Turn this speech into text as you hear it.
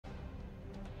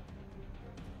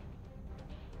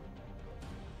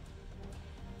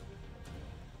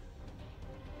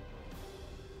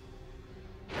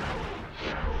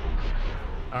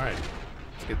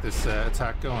get this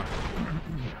attack going.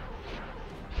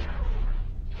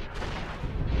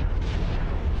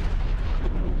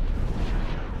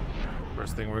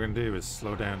 First thing we're going to do is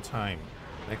slow down time.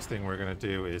 Next thing we're going to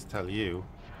do is tell you,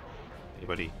 hey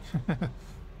buddy,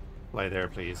 fly there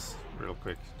please, real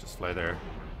quick, just fly there.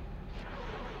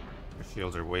 Your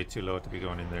shields are way too low to be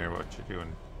going in there, what you're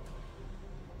doing.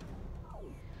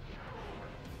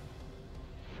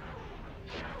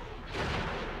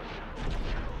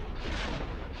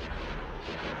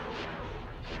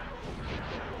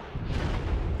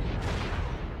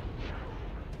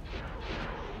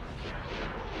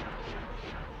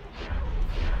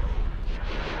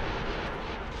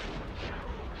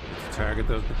 Target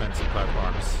those defensive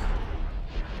platforms.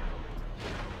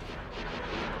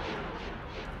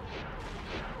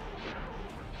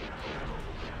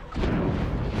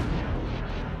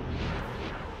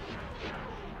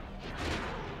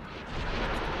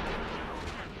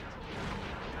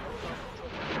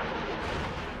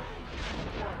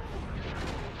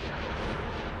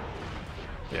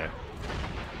 Yeah.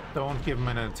 Don't give him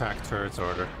an attack turret's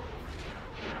order.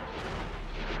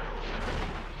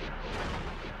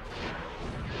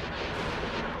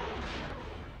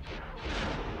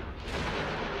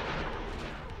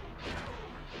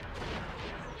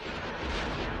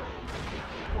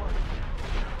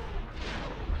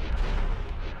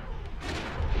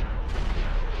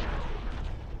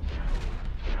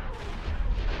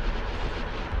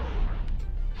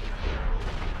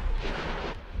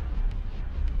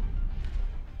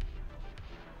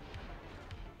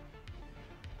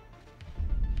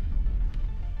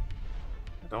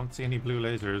 Don't see any blue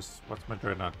lasers. What's my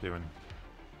dreadnought doing?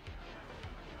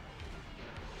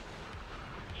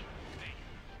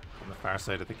 On the far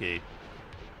side of the gate.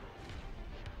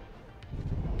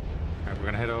 Alright, we're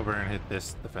gonna head over and hit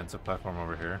this defensive platform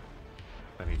over here.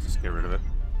 I need to just get rid of it.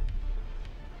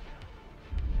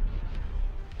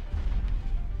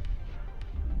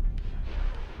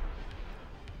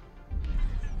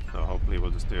 So hopefully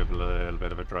we'll just do a little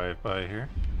bit of a drive-by here.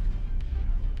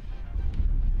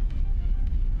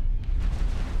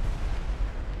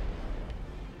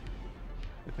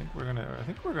 I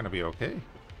think we're gonna be okay.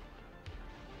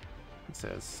 It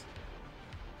says.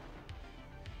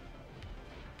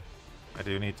 I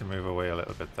do need to move away a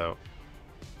little bit though.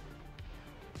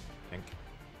 I think.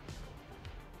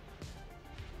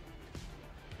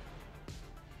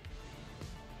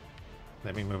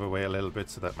 Let me move away a little bit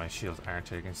so that my shields aren't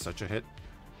taking such a hit.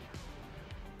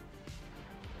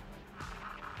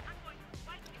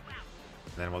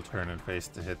 Then we'll turn and face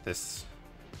to hit this.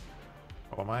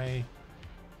 Oh, am I?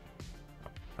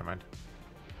 Never mind.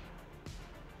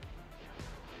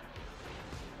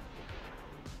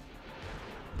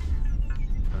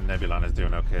 And Nebulon is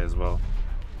doing okay as well.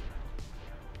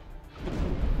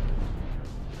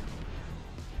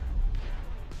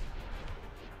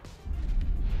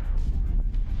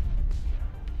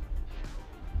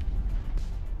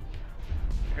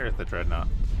 Here's the Dreadnought.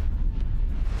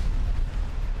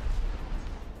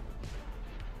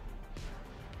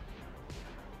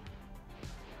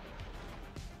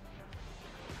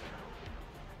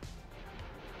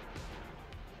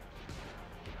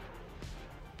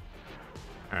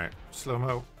 Alright,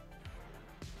 slow-mo.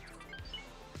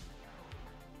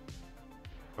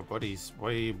 Oh, buddies, why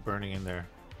are you burning in there?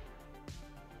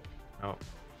 Oh,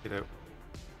 get out.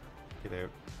 Get out.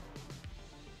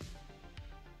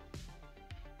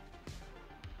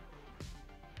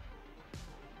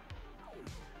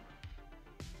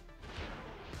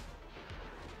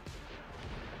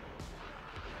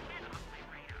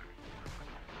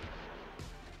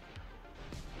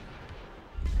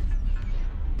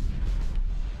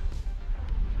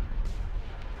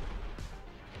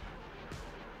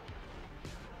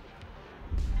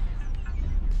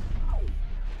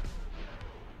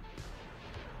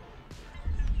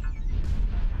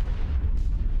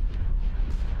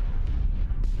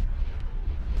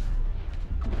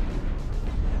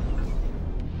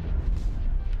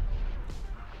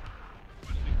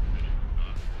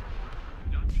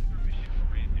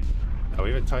 Oh,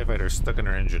 we have a TIE fighter stuck in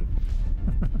our engine.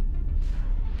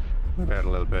 Move out a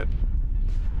little bit.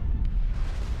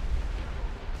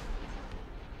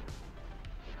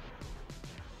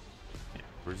 Yeah,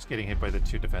 we're just getting hit by the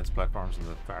two defense platforms on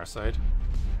the far side.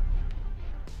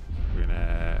 We're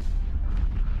gonna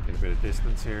get a bit of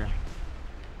distance here.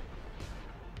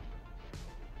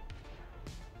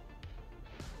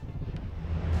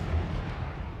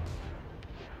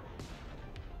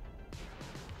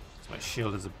 My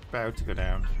shield is about to go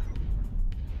down.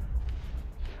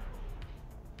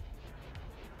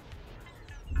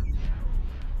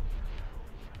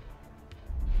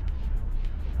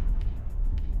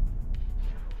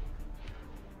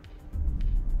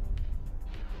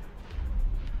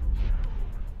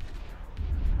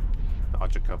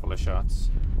 dodge a couple of shots.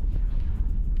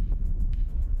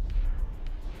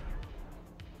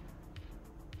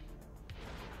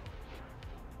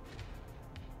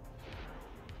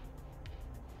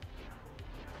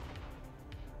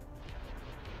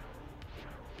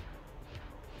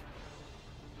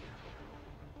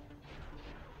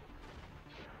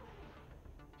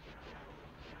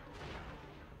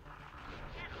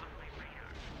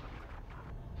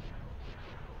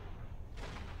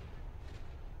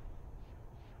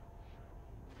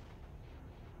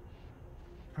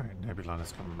 Alright, Nebulon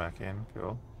is coming back in.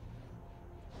 Cool.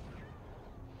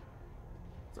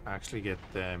 Let's actually get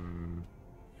them.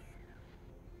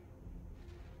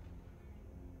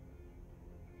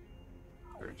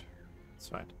 Third. That's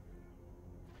fine.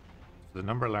 So the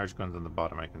number of large guns on the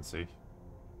bottom I can see.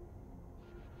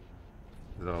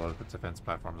 All of the defense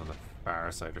platforms on the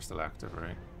far side are still active,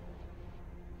 right?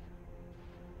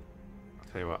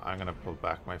 I'll tell you what, I'm gonna pull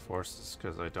back my forces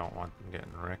because I don't want them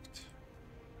getting wrecked.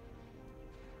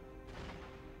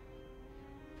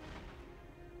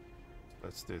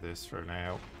 Let's do this for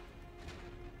now.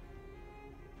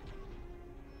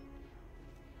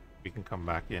 We can come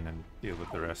back in and deal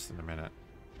with the rest in a minute.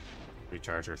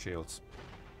 Recharge our shields.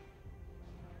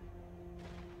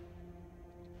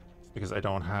 Because I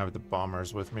don't have the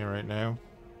bombers with me right now.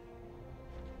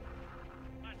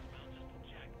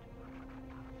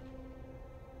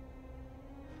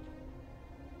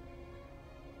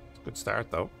 It's a good start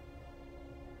though.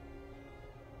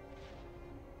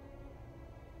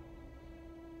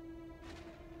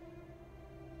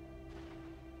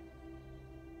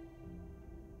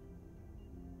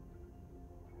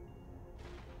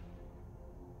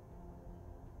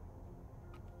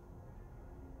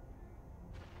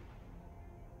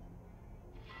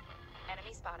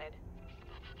 Spotted.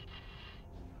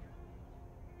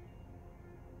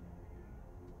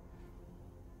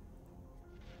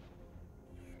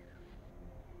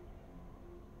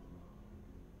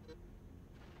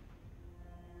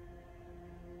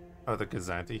 Oh, the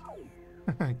Gazanti.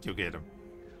 You get him.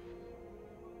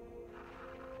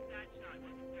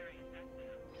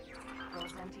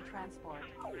 Transport.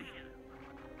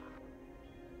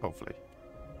 Hopefully.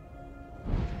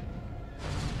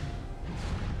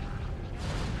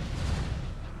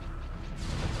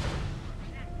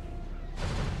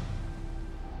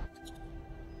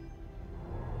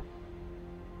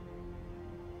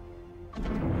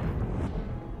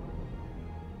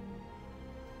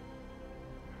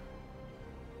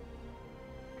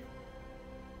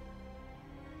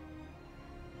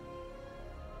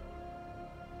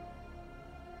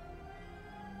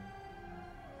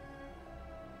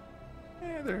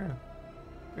 Yeah, they're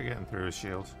getting through his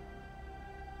shield.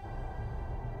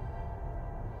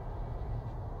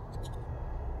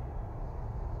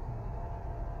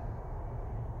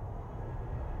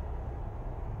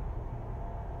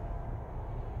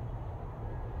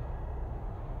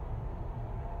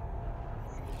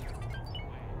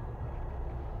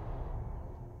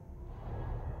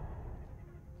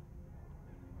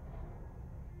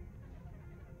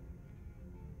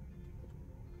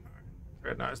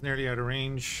 Dreadnought is nearly out of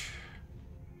range.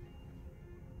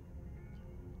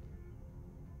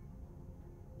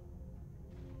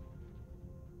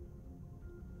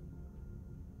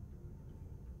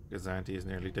 Gazanti is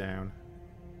nearly down.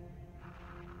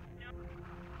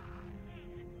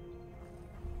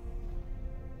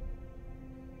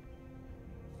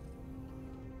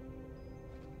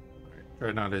 Right.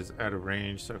 Dreadnought is out of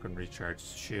range, so I can recharge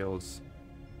shields.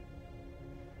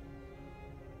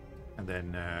 And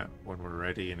then when we're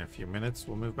ready in a few minutes,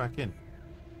 we'll move back in.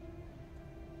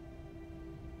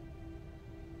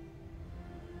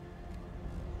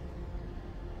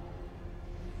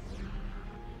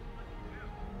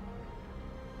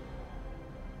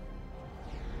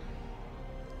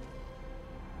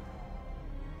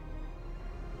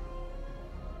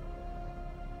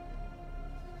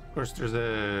 Of course, there's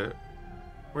a...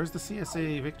 Where's the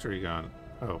CSA victory gone?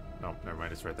 Oh, no, never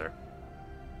mind, it's right there.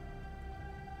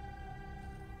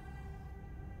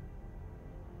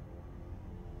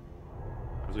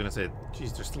 I was gonna say,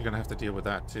 geez, they're still gonna have to deal with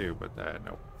that too, but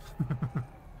no.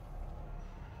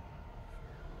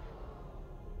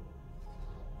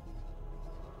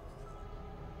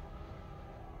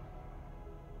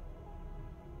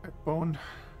 Bone.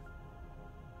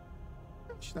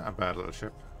 She's not a bad little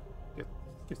ship.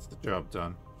 Gets the job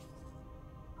done.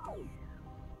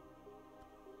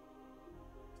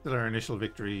 Still our initial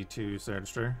victory to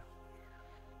Starsector.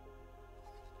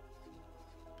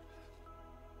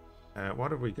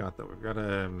 What have we got though? We've got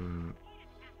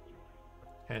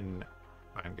 10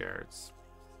 vanguards.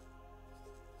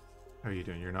 How are you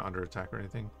doing? You're not under attack or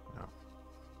anything? No.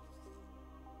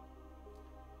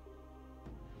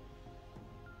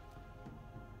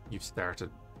 You've started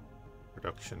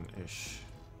production-ish.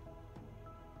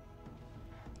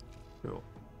 Cool.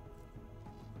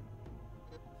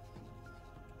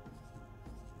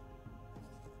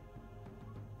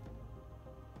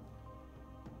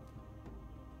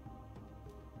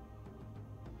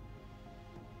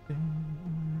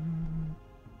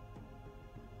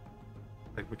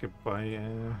 Like we could buy,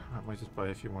 I might just buy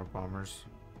a few more bombers.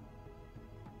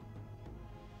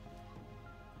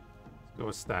 Let's go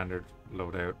with standard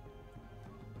loadout.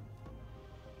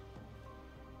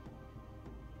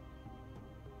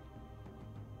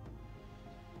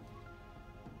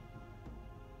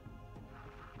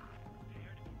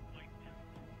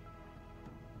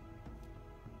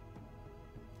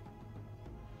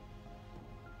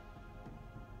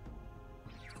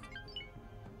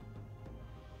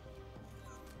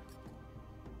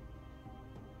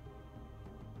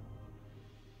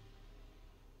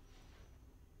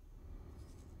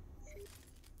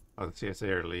 Oh, the CSA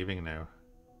are leaving now.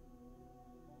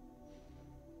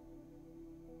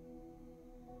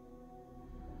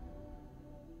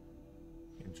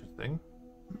 Interesting.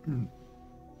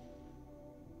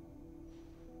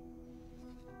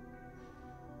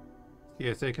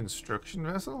 CSA construction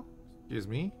vessel? Excuse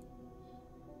me?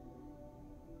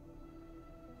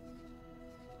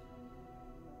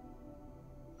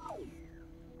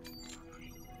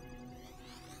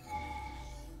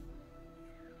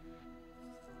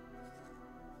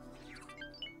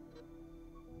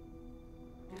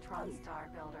 Star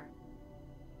Builder.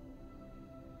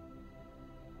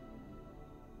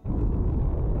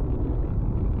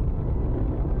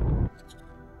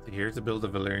 Here to build a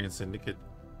Valerian Syndicate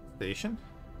station?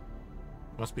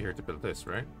 Must be here to build this,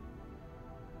 right?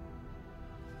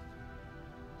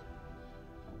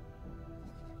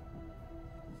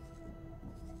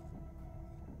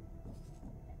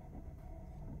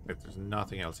 If there's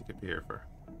nothing else he could be here for.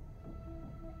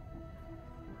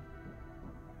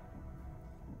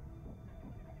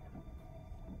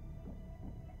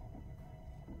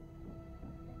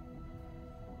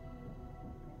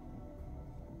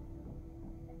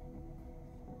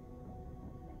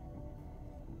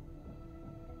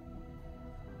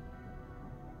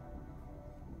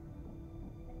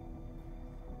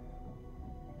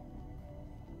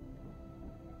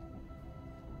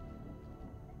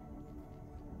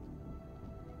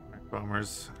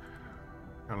 Bombers.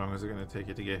 How long is it going to take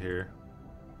you to get here?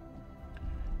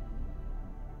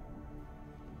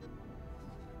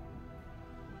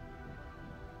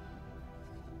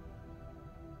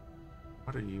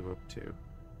 What are you up to?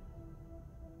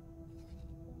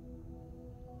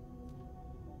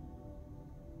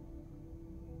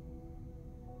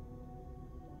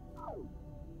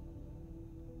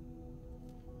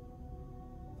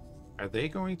 Are they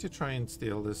going to try and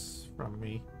steal this from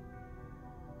me?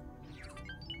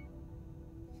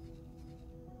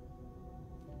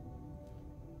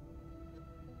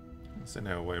 So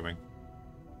no, Y-wing.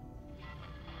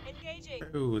 Engaging.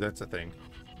 Ooh, that's a thing.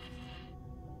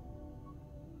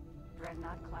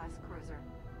 Dreadnought class cruiser.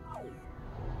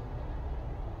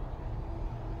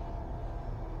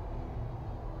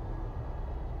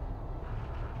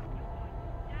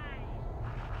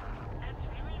 That's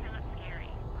really not scary.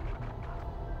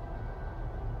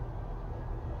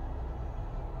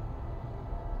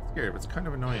 Scary, but it's kind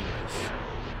of annoying.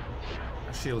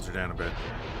 Our shields are down a bit.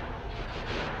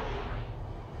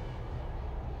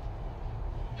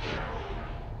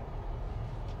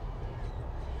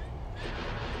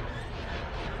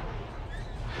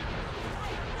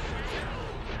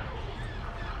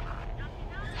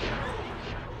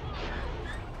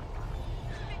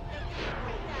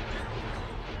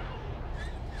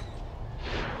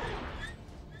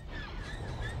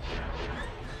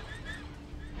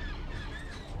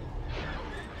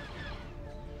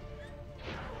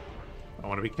 I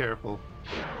want to be careful.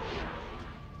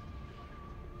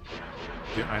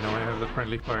 Yeah, I know I have the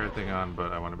friendly fire thing on,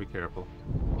 but I want to be careful.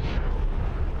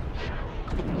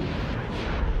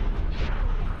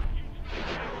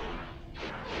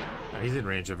 He's in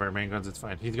range of our main guns, it's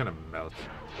fine. He's gonna melt.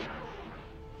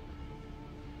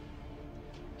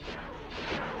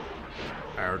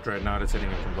 Our dreadnought is hitting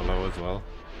him from below as well.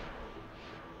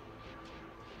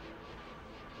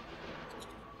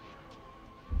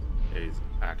 Yeah, he's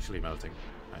actually melting.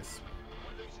 Nice.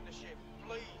 We're losing the ship.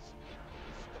 Please.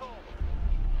 Stop.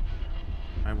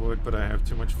 I would, but I have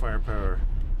too much firepower.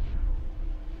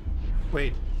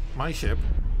 Wait, my ship?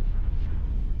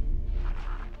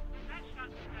 That's not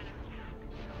the kind of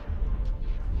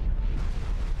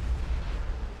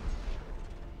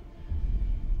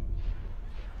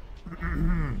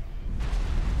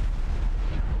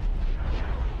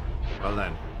Well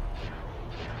then.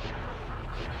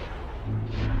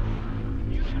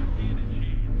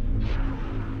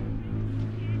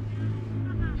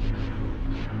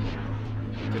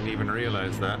 even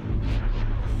realize that.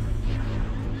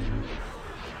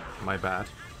 My bad.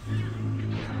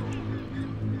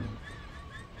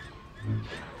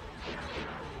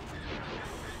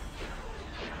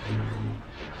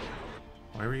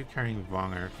 Why were you carrying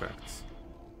Vong artifacts?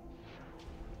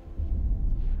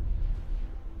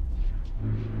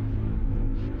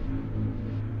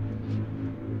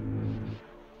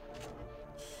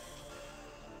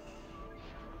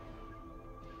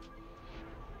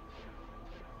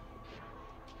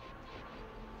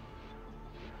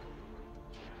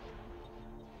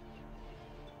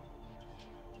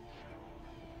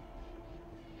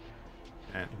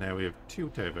 And now we have 2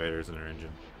 TIE fighters in our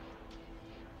engine.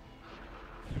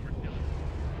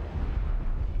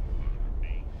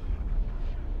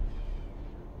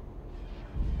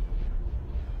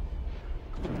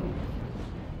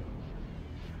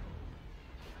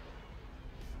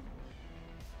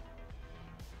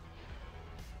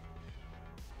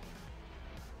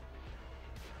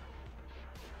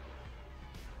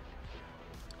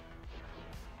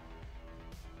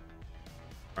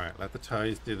 Alright, let the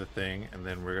TIEs do the thing, and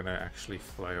then we're gonna actually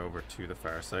fly over to the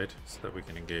far side so that we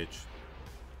can engage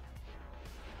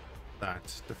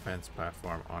that defense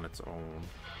platform on its own.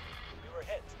 We were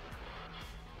hit.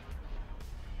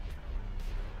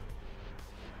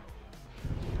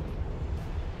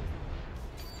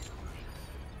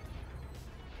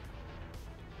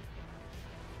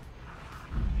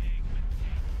 Big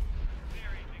mistake.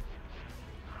 Very big mistake.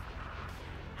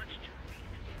 Much too weak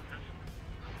and successful.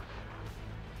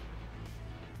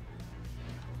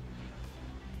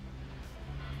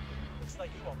 Looks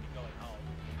like you won't be going home.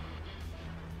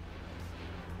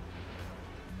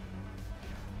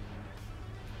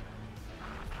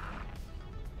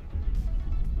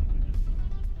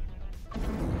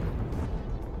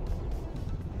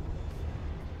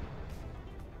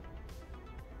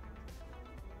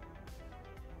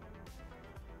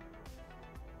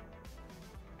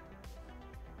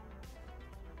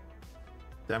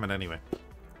 Damn it, anyway.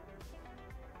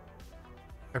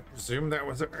 I presume that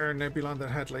was our Nebulon that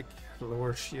had, like,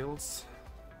 lower shields.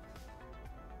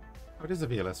 Oh, it is a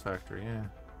VLS factory, yeah.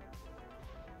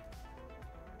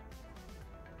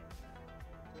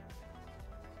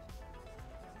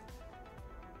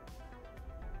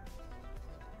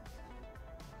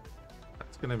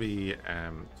 That's gonna be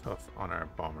tough on our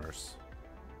bombers.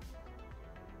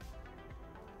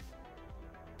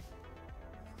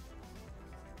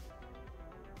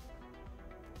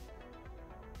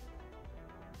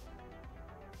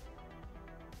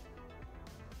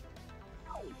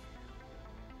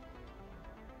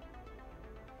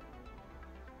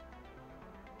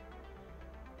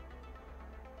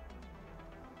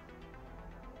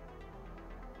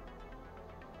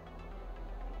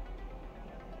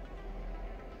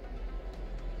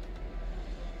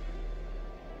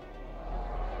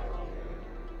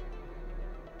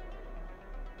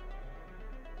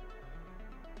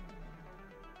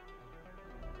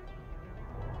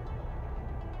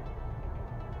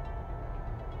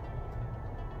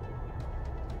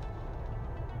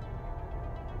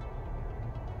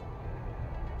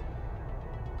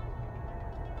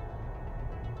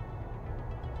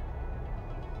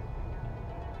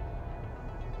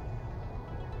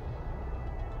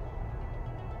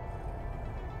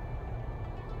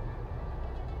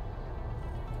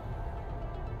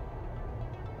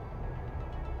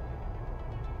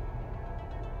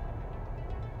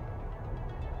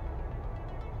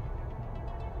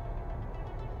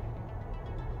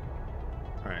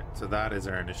 Alright, so that is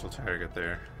our initial target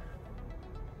there.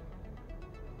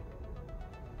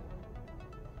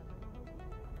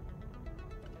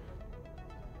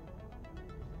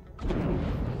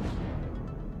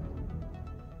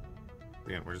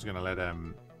 Again, we're just gonna let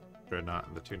Dreadnought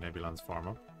and the 2 Nebulons form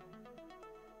up.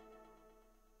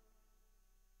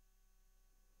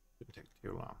 Didn't take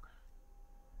too long.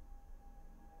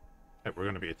 Yep, we're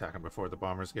gonna be attacking before the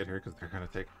bombers get here because they're gonna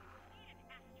take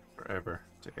forever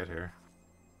to get here.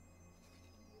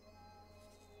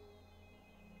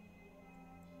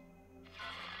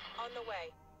 On the way.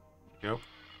 Go.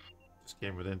 Just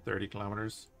came within 30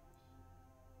 kilometers.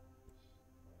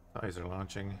 TIEs are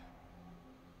launching. That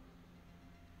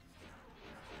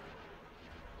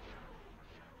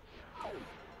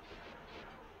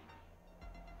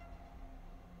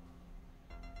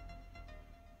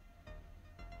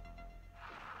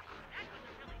was a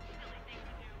really silly thing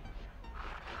to do.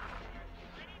 There's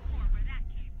plenty more where that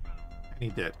came from. And he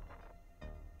did.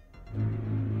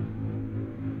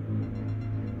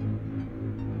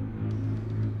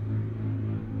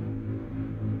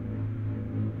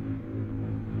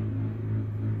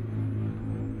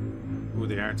 Ooh,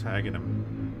 they are tagging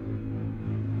him.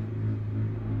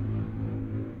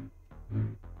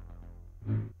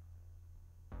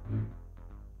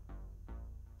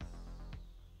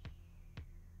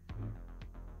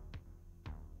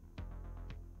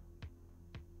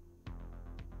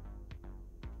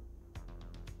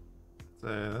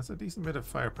 That's a decent bit of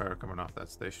firepower coming off that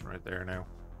station right there now.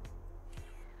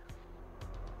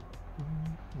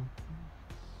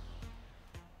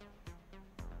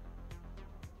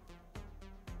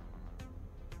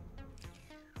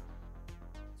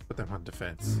 Let's put them on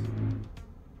defense.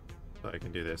 So I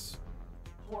can do this.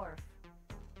 Wharf.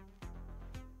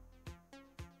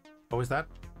 Oh, is that?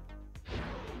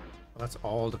 Well, that's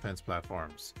all defense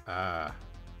platforms. Ah.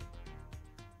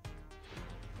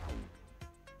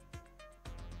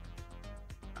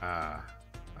 Ah.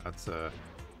 That's okay.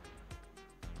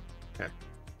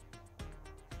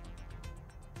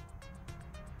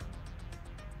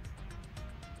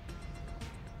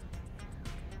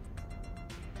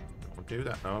 Don't do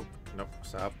that. Nope. Nope.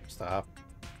 Stop. Stop.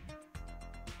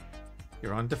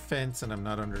 You're on defense and I'm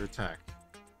not under attack.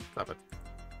 Stop it.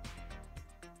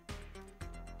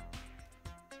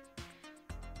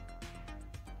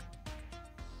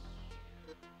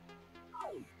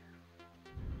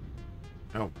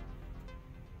 No.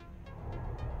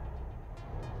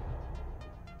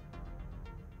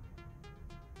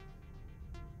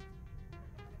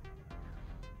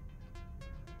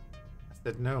 I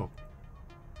said no.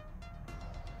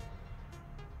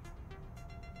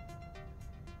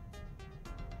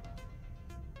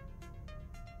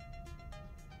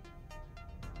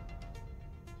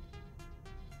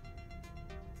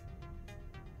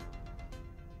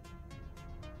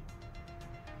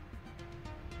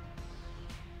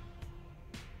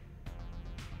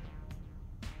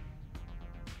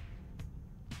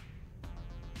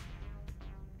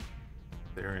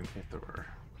 They're in Endor.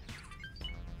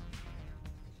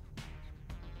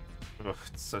 Ugh,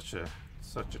 it's such a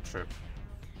trip.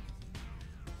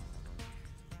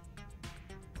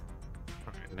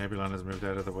 Alright, Nebulon has moved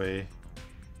out of the way.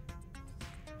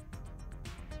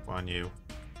 Come on, you.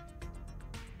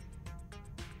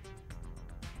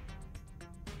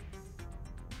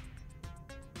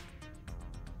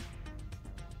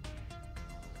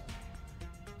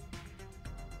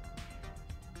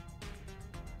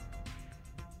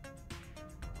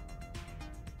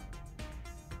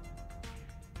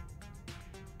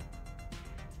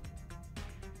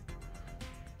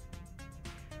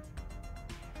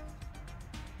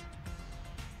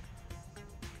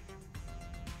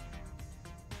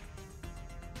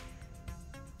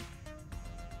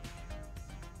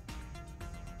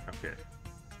 Okay.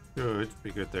 Good.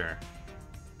 Be good there.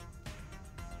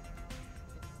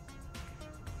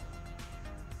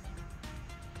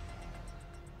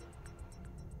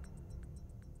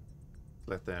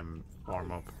 Let them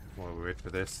warm up while we wait for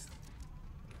this.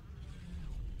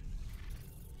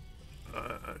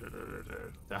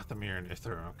 Dathomir and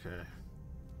Ither, okay.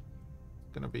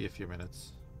 Gonna be a few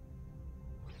minutes.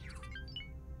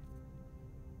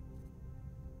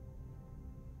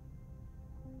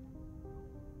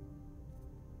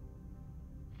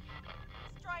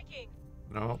 Striking.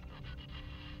 No.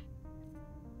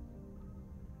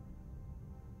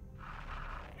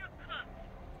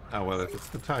 Oh well, if it's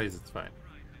the ties, it's fine.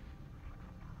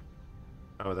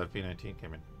 Oh, that V19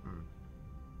 came in. Hmm.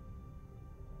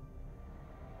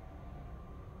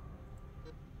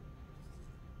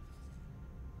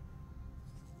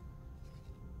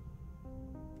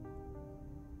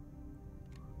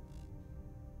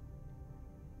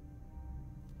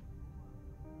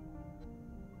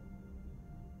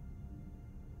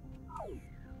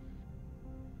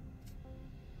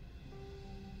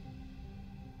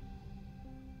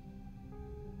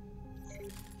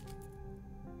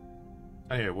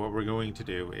 Anyway, what we're going to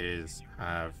do is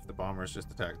have the bombers just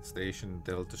attack the station.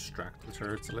 They'll distract the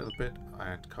turrets a little bit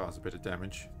and cause a bit of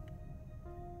damage.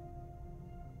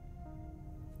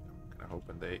 I'm kind of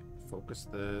hoping they focus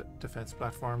the defense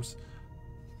platforms.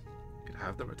 Could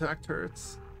have them attack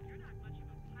turrets. You're not much of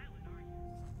a pilot, are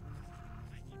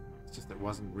you? It's just it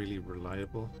wasn't really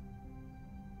reliable.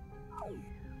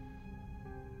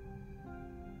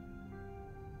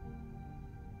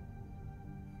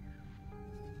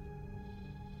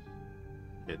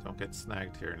 Yeah, don't get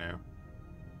snagged here now.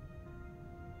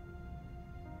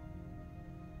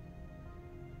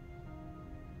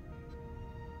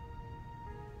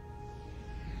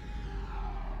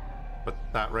 But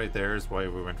that right there is why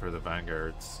we went for the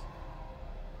vanguards.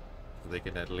 So they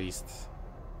can at least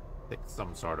take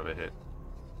some sort of a hit.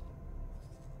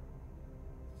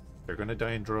 They're gonna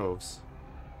die in droves,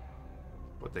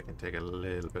 but they can take a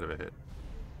little bit of a hit.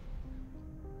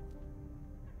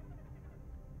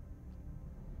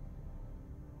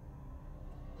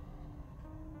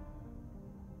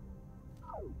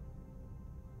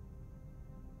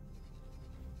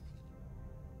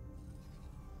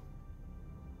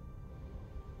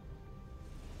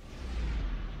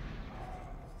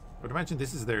 would imagine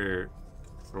this is their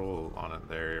control on it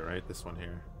there, right? This one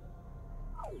here.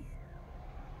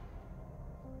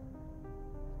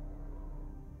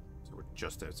 So we're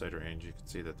just outside range. You can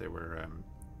see that they were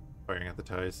firing at the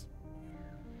ties.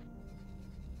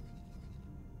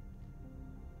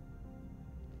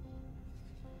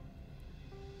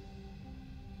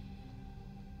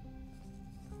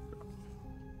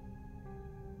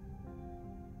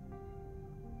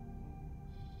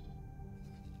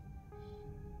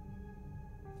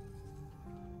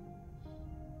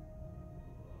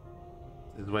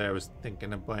 This is why I was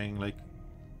thinking of buying like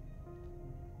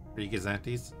 3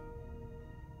 Gazantes.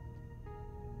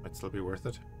 Might still be worth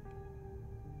it.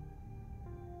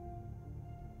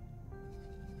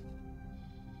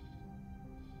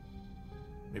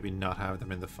 Maybe not have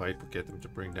them in the fight, but get them to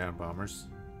bring down bombers.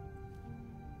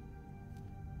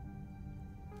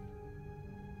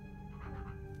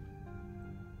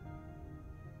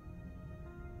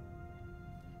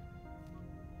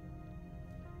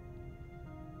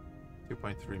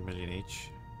 $2.3 million each.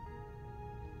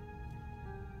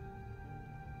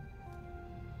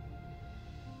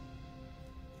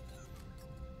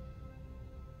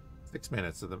 Six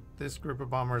minutes, so this group of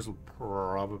bombers will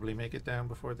probably make it down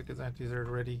before the Gazantes are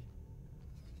ready.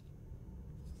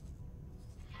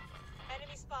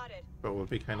 Enemy spotted. But we'll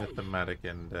be kind of thematic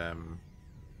and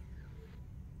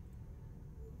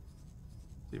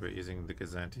see about using the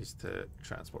Gazantes to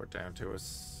transport down to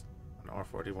us an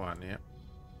R41, yeah.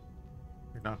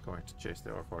 You're not going to chase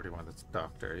the R41 that's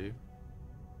docked, are you?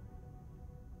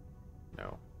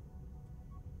 No.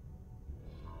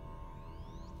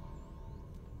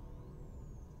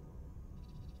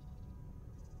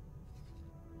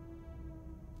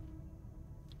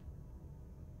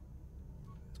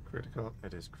 It's critical.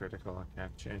 It is critical. I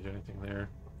can't change anything there.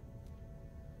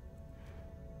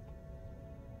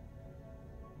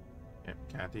 Yep,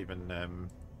 can't even do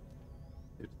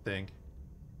the thing.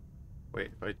 Wait,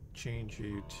 if I change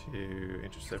you to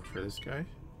intercept for this guy?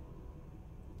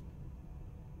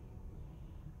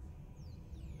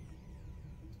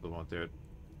 Still won't do it.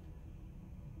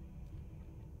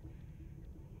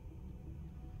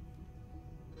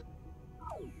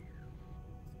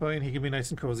 Fine, he can be nice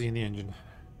and cozy in the engine.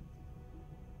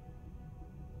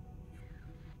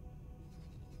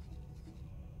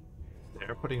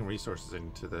 They're putting resources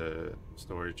into the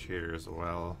storage here as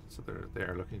well, so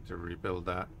they're looking to rebuild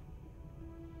that.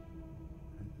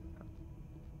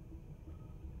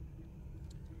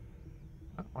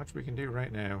 Not much we can do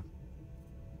right now.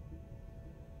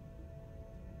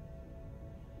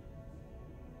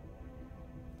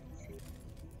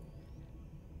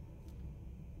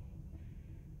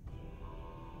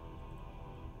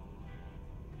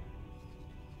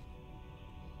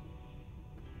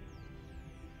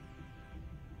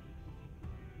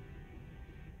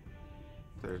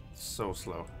 They're so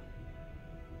slow.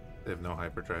 They have no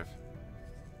hyperdrive.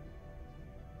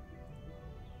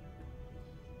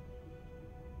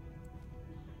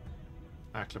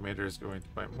 Acclimator is going to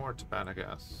buy more Tabana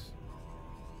gas.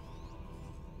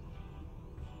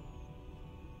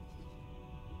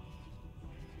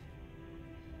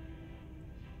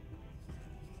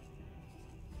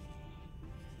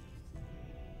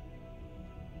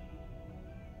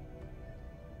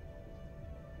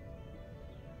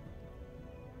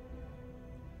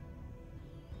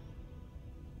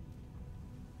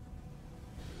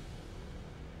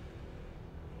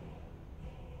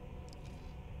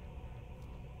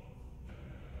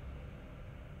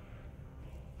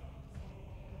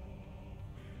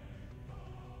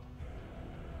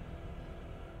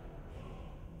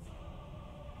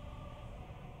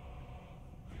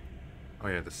 Oh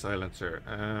yeah, the silencer.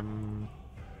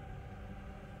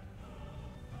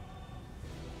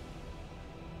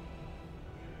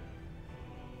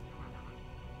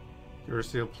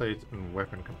 Duracell plate and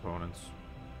weapon components.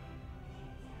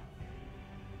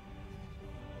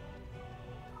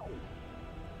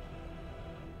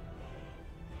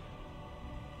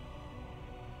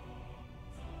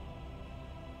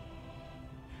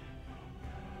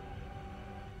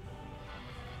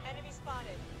 Enemy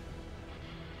spotted.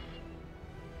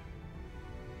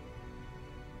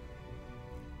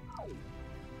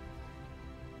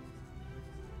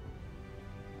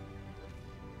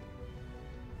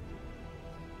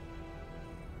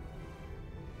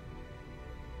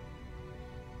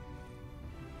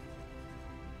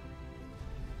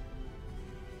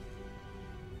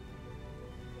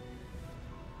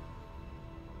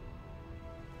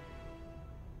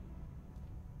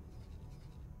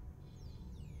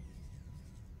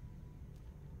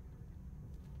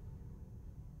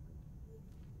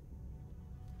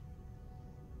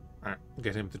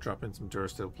 Get him to drop in some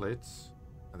durasteel plates.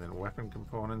 And then weapon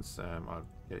components, I'll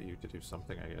get you to do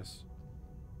something, I guess.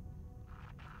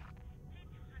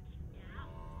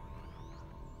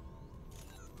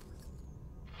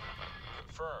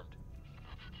 Confirmed.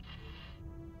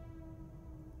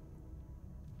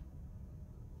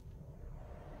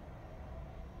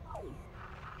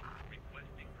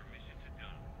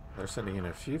 They're sending in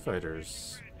a few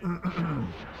fighters.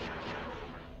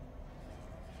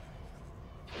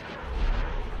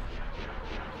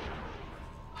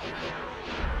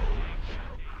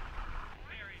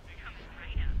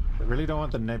 They really don't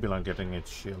want the Nebulon getting its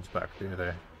shields back, do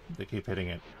they? They keep hitting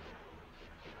it.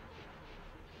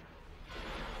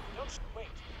 No, wait,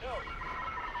 no.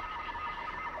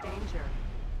 Danger.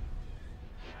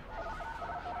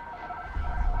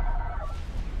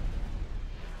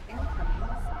 Incoming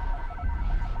missile.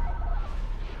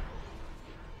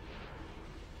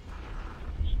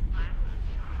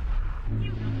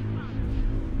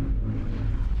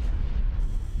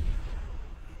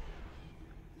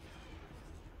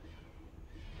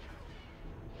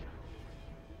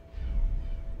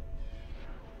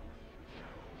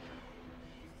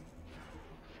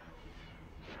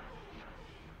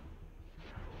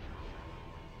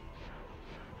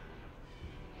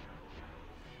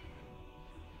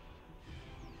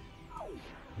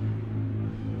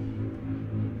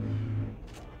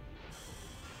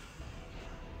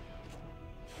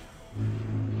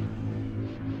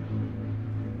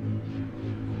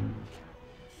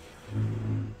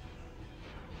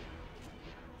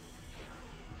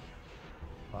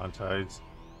 On tides.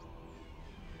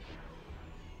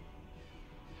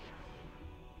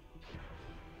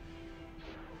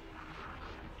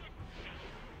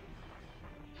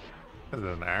 Is it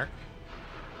an arc?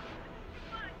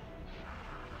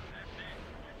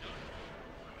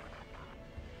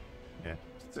 Yeah,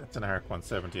 it's an arc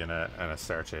 170 and a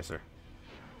Star Chaser.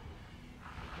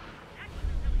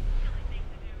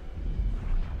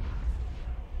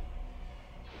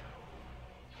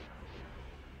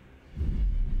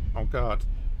 Oh god.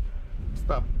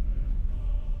 Stop.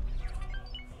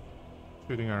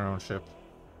 Shooting our own ship.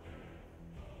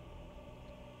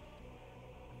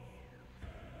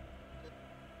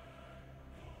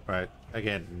 Right.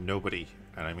 Again, nobody,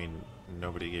 and I mean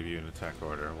nobody gave you an attack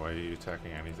order. Why are you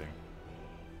attacking anything?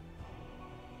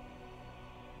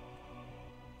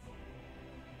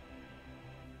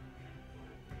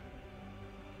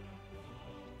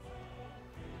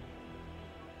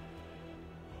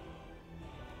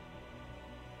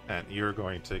 And you're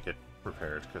going to get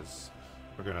prepared because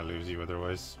we're going to lose you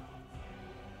otherwise.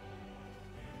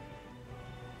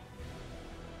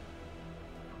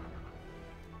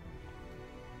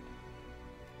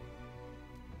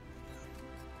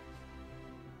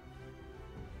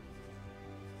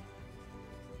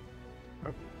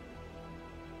 Oh.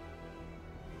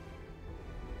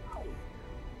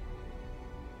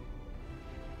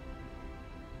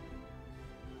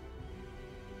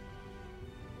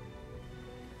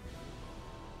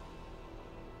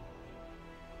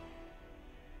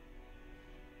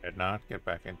 Did not get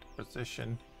back into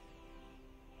position.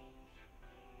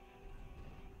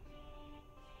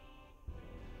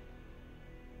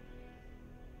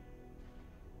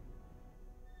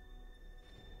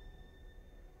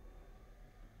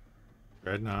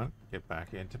 Dreadnought, get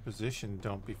back into position.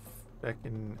 Don't be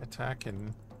fucking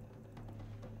attacking.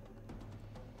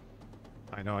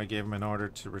 I know I gave him an order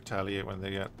to retaliate when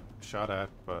they get shot at,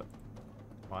 but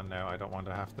come on now, I don't want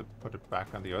to have to put it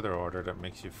back on the other order that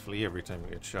makes you flee every time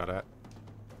you get shot at.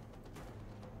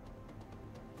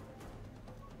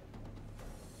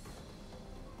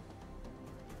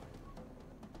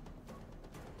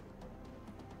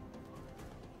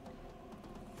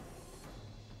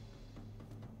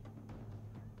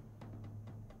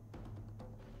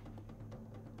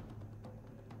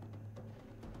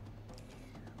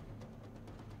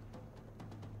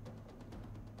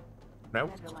 No.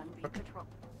 Nebulon be patrol.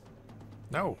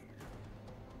 No.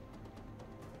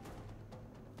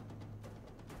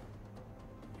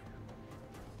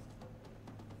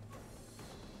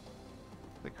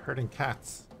 Like herding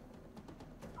cats.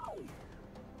 Or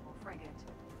frigate.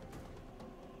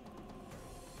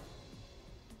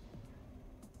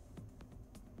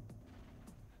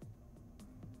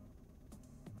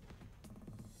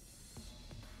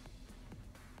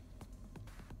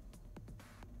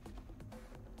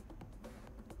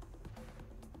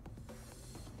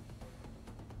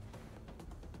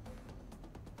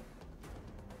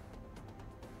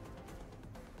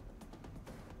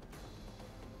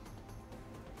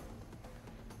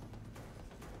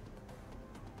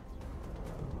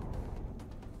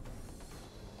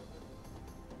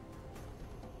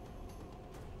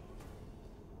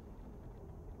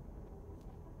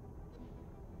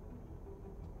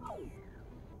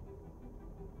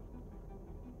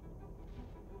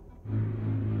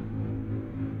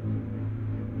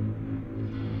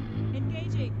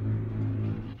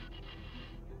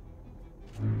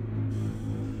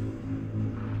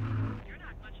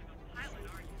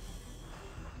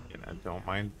 I don't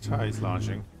mind ties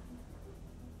launching.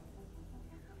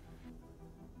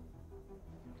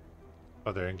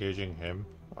 Oh, they're engaging him.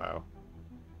 Wow.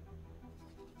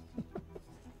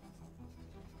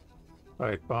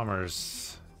 Right,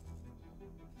 bombers.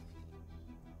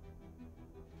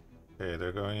 Okay,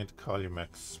 they're going into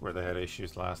Columex, where they had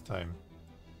issues last time.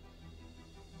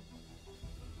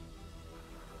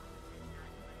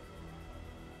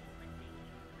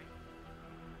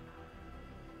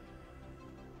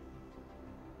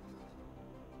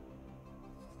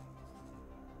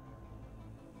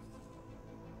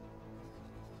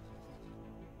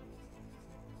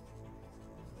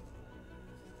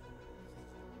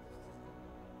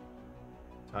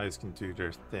 Ties can do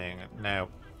their thing. Now,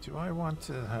 do I want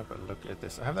to have a look at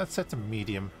this? I have that set to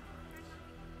medium.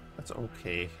 That's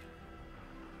okay.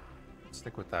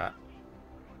 Stick with that.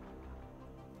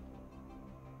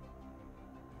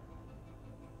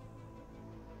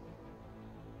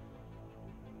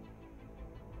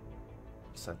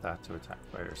 Set that to attack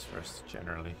fighters first,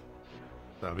 generally.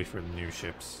 That'll be for the new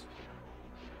ships.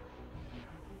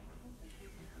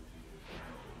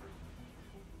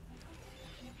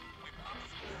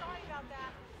 Sorry about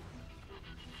that.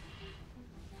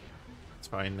 It's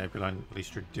fine, Nebula, at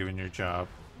least you're doing your job.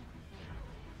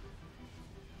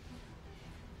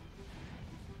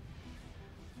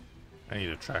 I need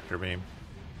a tractor beam.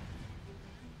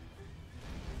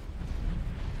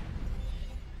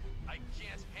 I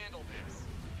can't handle this.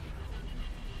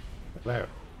 Hello.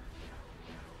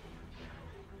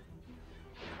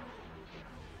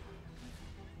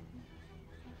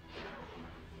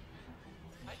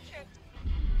 I can't.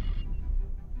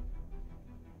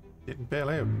 Didn't bail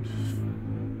out.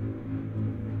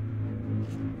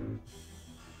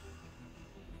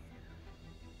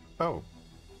 Oh.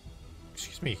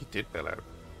 Excuse me, he did bail out.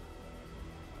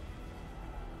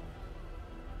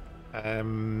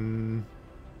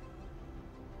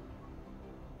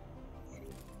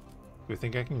 Do you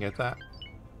think I can get that?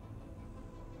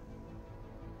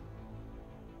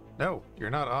 No, you're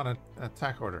not on an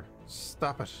attack order.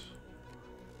 Stop it.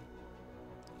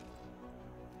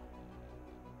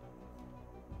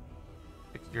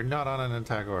 You're not on an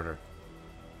attack order.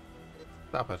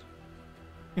 Stop it.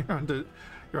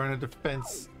 You're on a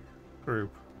defense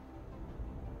group.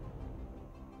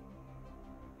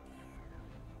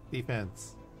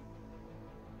 Defense.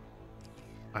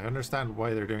 I understand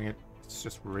why they're doing it. It's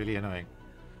just really annoying.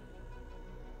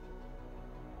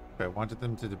 If I wanted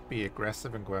them to be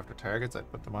aggressive and go after targets, I'd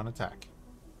put them on attack.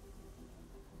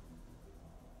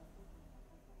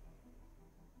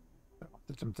 If I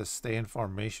wanted them to stay in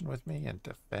formation with me and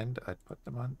defend, I'd put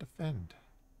them on defend.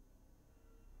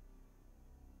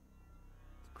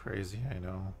 It's crazy, I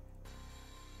know.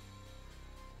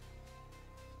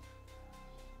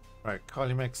 Right,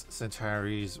 Columex,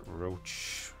 Centauris,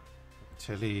 Roach,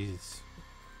 Tillies.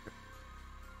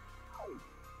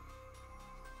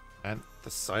 And the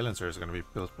silencer is going to be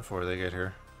built before they get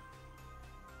here.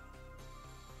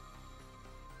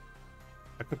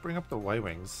 I could bring up the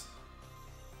Y-Wings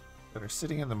that are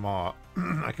sitting in the maw.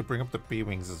 I could bring up the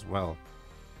B-Wings as well.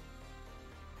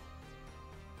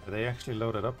 Are they actually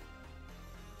loaded up?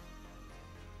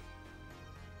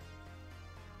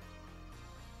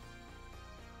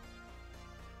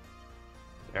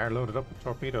 They are loaded up with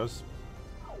torpedoes.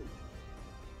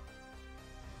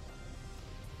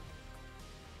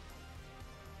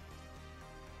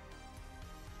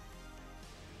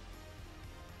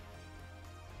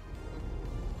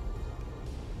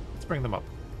 Let's bring them up.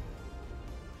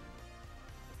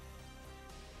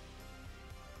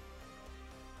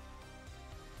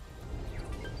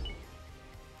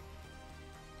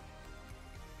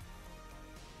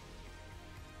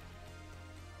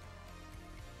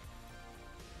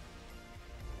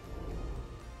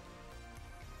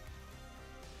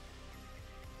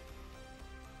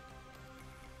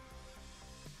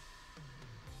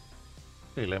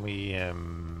 Okay, let me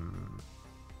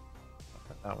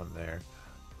put that one there.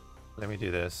 Let me do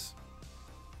this.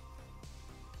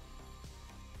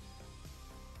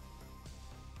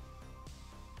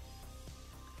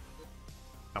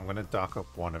 I'm gonna dock up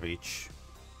one of each.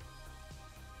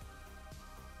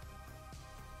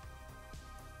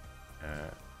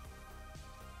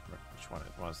 Which one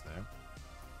it was now?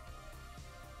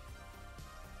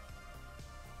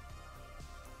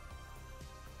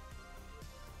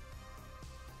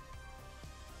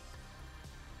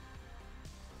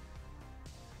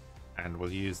 And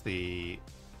we'll use the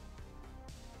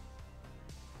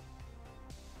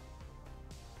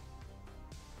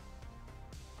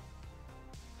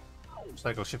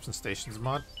Cycle Ships and Stations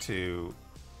mod to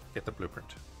get the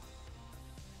blueprint.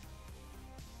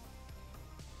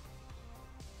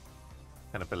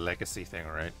 kind of a legacy thing,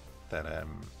 right? That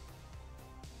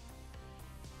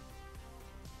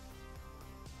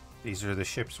these are the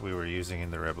ships we were using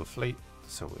in the Rebel fleet,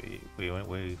 so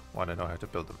we want to know how to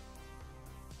build them.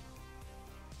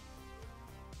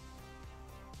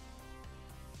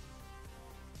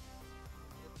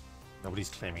 Nobody's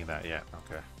claiming that yet.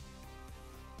 Okay.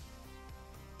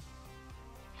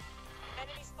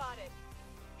 Enemy spotted.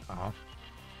 Uh-huh.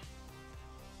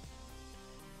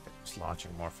 Just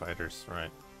launching more fighters,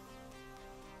 right?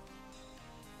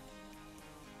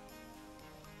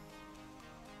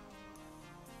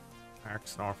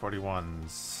 Arcs and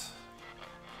R41s.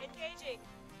 Engaging.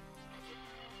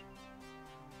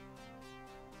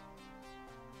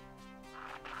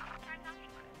 Try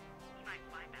talking with it. You might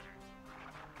fly better.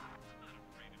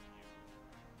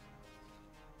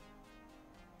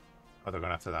 Oh, they're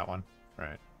going after that one?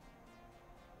 Right.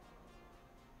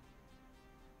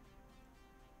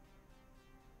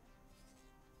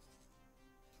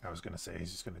 I was going to say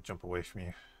he's just going to jump away from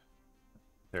you.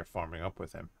 They're forming up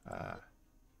with him.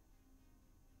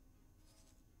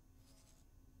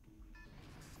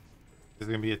 There's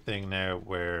going to be a thing now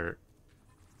where...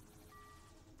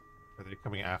 Are they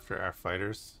coming after our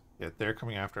fighters? Yeah, they're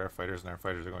coming after our fighters and our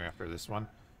fighters are going after this one.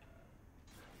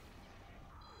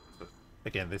 So,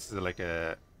 again, this is like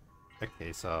a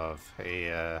case of,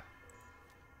 hey,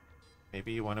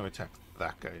 maybe you want to attack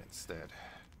that guy instead.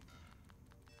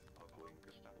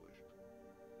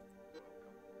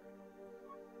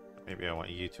 Maybe I want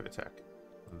you to attack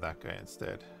that guy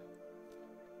instead.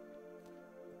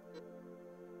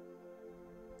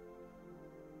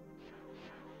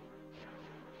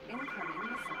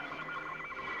 Incoming missile.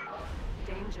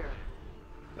 Danger.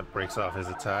 That breaks off his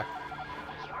attack.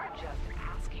 You're just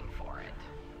asking for it.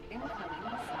 Incoming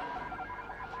missile.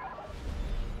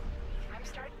 I'm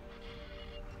starting.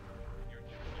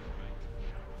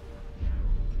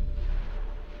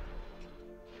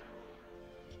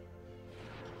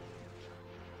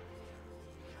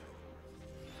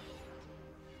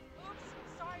 Oops,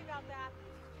 sorry about that.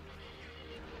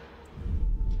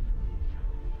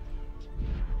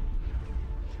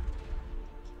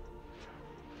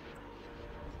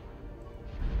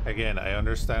 Again, I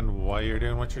understand why you're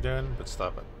doing what you're doing, but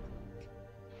stop it.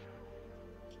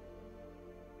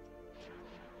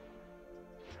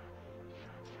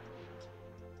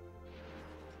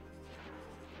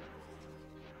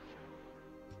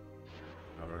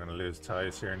 Oh, we're gonna lose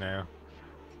ties here now.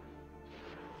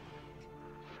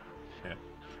 Yeah.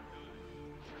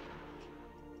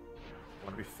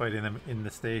 Want to be fighting them in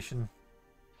the station.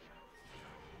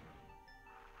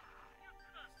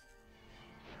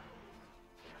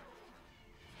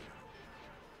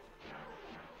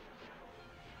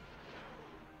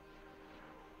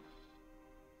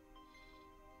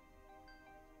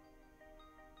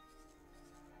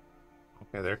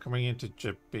 Okay, they're coming into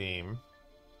Jabim.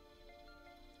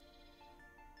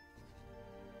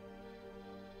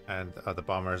 And the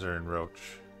bombers are in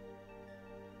Roach.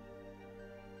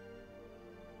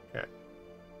 Okay.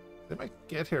 They might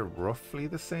get here roughly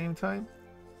the same time.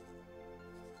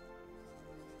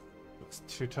 It's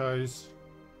 2 ties.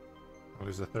 I'll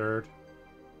lose a third.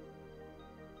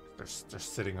 They're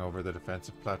sitting over the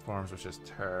defensive platforms, which is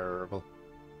terrible.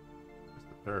 There's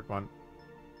the third one.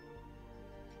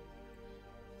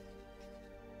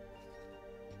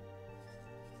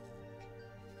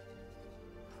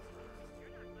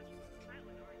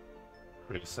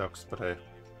 Really sucks, but hey.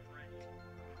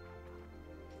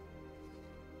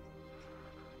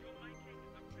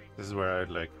 This is where I'd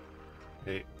like,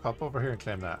 hey, pop over here and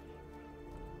claim that.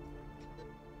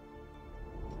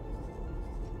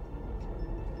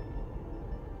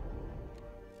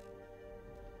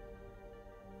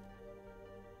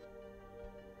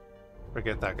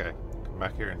 Forget that guy. Come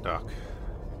back here and dock.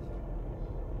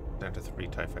 Down to 3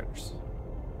 TIE fighters.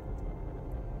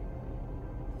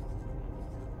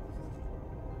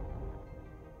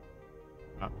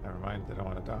 Oh, never mind, they don't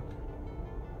want to dock.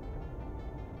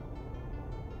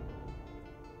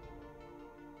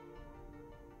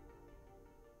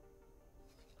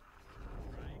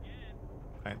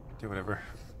 Fine, do whatever.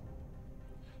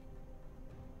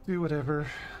 Do whatever.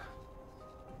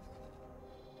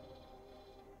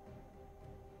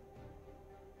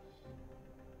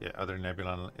 Yeah, other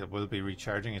Nebulon, it will be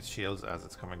recharging its shields as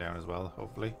it's coming down as well,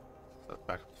 hopefully. So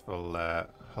back to full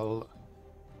hull.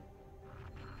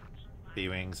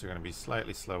 B-wings are going to be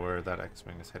slightly slower. That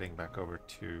X-wing is heading back over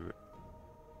to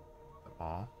the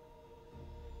maw.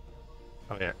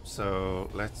 Oh yeah, so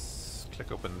let's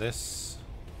click open this.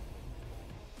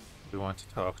 We want to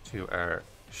talk to our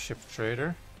ship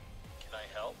trader. Can I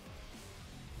help?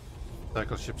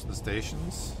 Cycle ships to the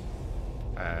stations.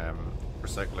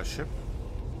 Recycle a ship.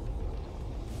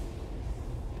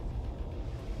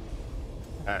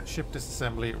 Ship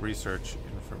disassembly, research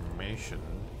information.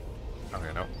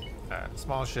 Okay, no.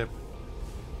 Small ship.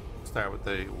 Start with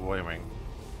the Y-wing.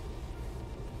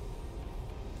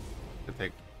 It'll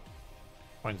take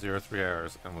 0.03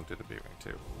 hours, and we'll do the B-wing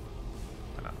too.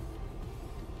 Why not?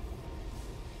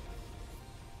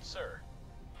 Sir,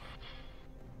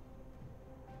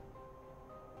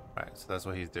 Right, so that's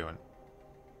what he's doing.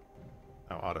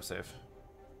 Oh, autosave.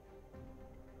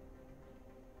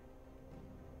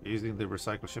 Using the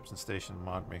recycle ships and station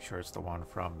mod, make sure it's the one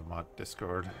from the mod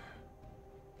Discord.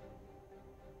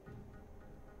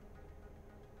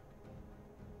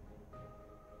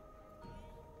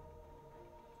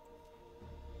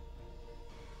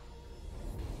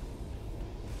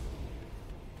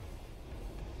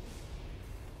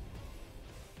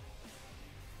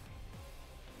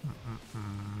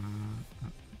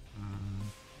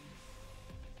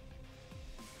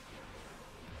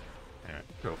 Anyway,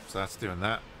 cool. So that's doing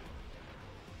that.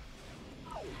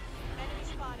 Enemy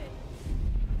spotted.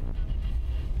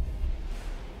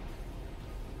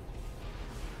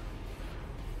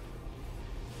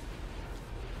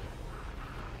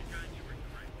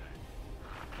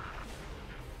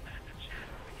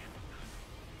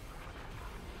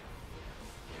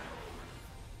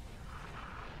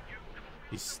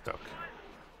 He's stuck.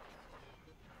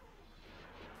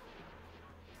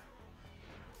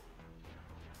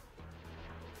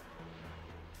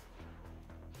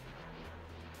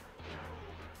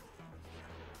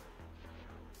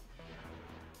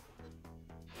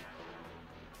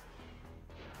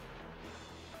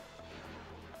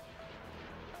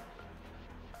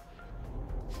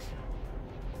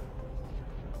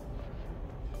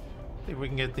 See if we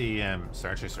can get the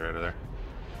Starchaser out of there.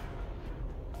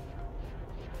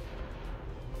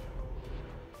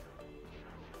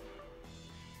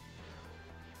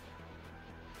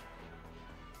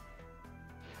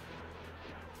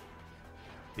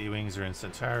 B-Wings are in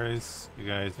Centaurus. You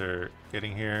guys are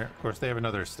getting here. Of course, they have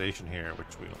another station here,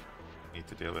 which we'll need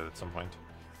to deal with at some point.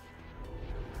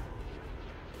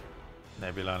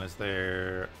 Nebulon is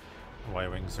there.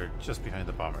 Y-Wings are just behind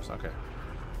the bombers. Okay.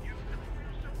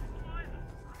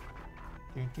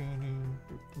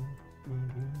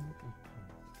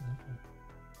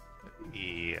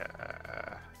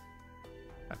 Yeah.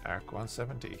 An Arc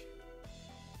 170.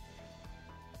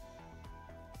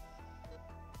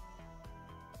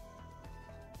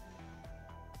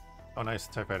 Oh, nice.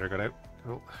 TIE fighter got out.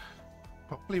 Cool.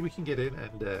 Hopefully we can get in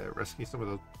and rescue some of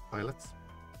those pilots.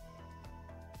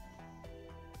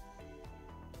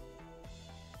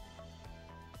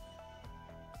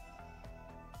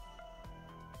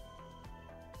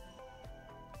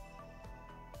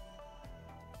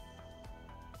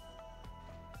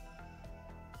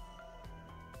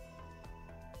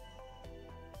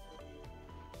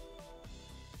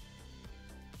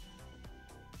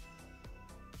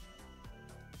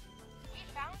 We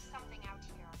found something out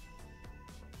here.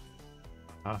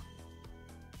 Huh?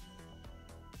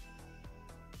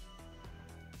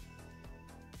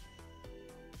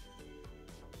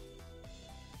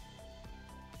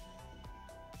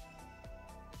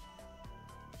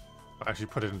 I'll actually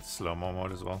put it into slow-mo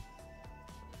mode as well.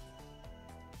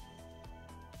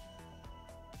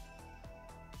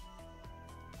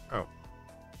 Oh.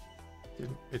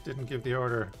 It didn't give the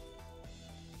order.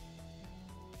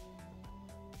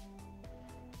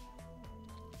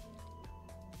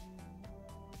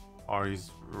 Or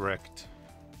he's wrecked.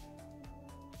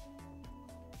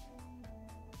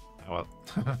 Oh well.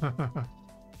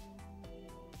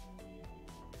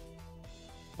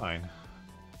 Fine.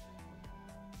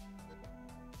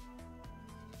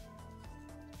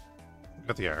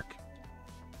 Got the arc.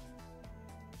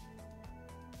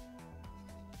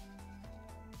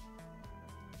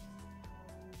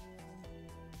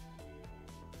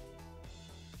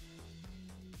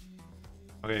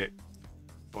 Okay.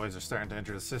 Boys are starting to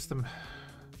enter the system.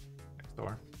 Next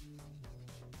door.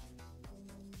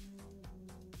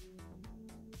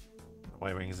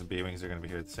 Y-Wings and B-Wings are going to be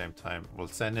here at the same time. We'll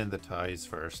send in the ties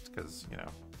first, because, you know,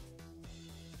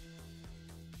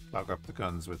 log up the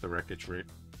guns with the wreckage rate.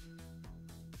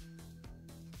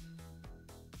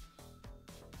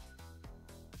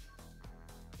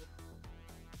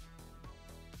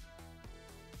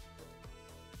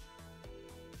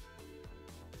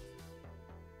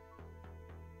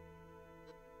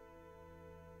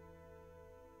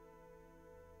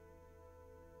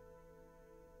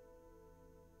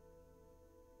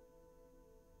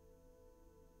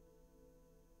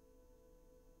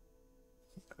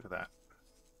 Look at that.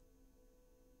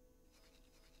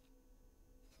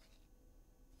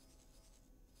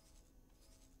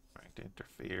 to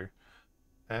interfere.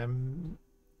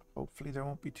 Hopefully there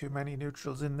won't be too many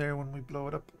neutrals in there when we blow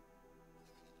it up.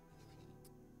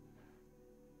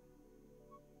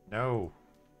 No,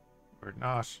 we're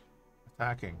not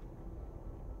attacking.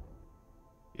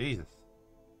 Jesus.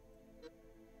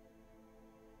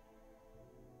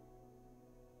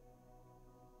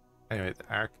 Anyway,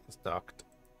 the Ark is docked.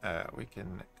 We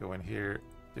can go in here,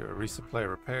 do a resupply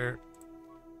repair.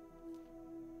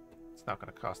 It's not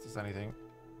going to cost us anything.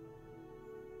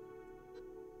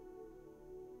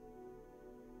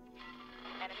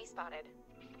 Enemy spotted.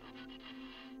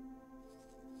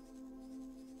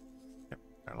 Yep,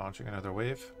 they're launching another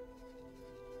wave.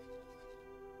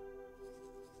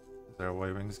 As their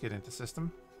Y-wings get into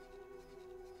system.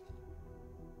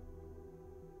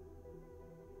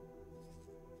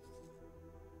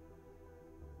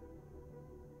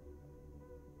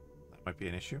 That might be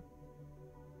an issue.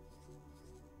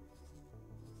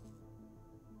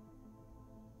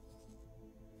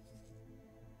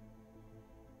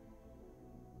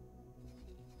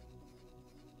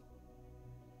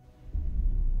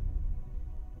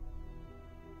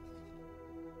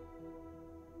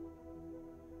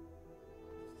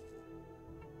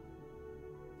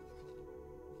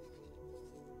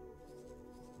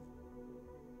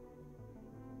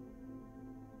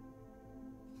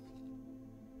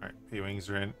 Alright, P-wings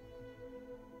are in.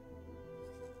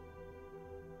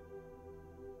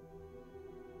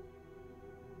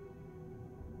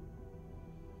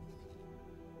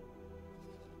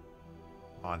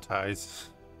 On ties.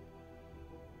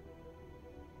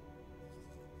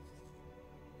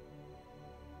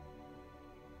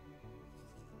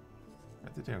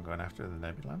 What are they doing, going after the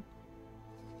Nebula?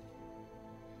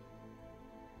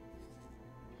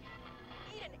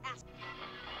 Need an ask.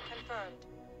 Confirmed.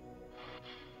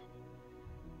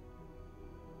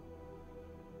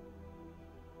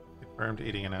 Confirmed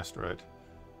eating an asteroid.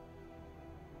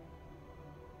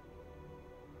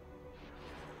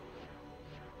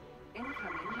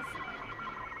 Incoming missile.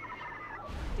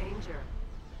 Danger.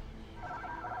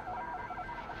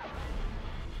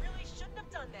 Really shouldn't have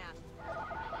done that.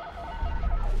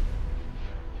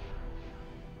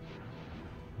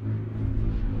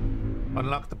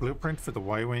 Unlock the blueprint for the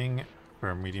Y-wing,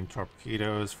 for medium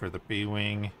torpedoes, for the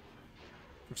B-wing,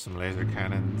 for some laser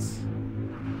cannons.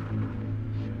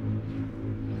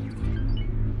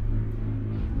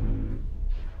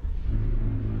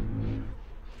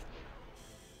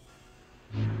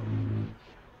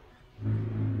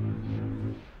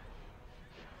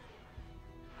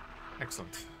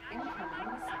 Excellent. Incoming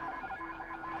missile.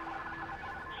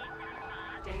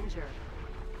 Danger.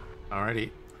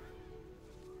 Alrighty.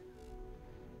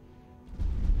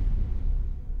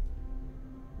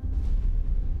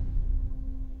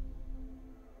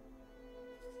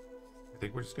 I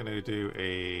think we're just going to do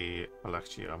a... Well,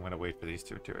 actually, I'm going to wait for these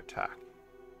two to attack.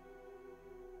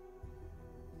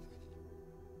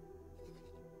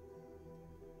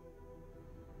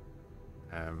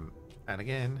 And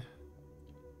again,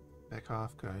 back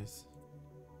off, guys.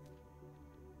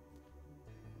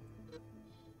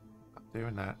 Not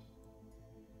doing that.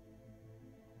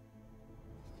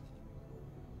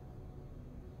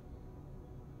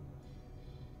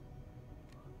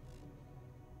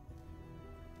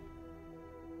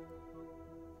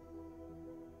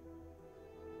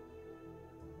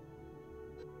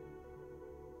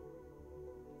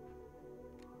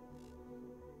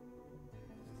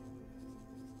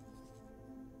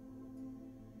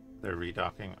 They're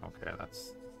redocking. Okay,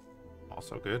 that's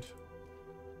also good.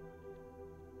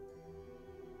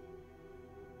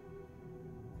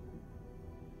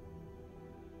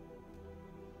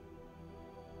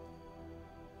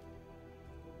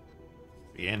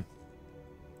 Be in.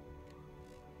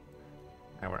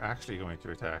 Now we're actually going to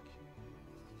attack.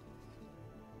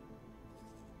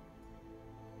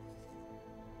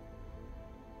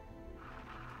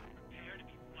 Prepare to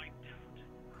be wiped out.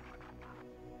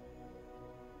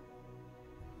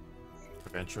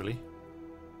 Eventually.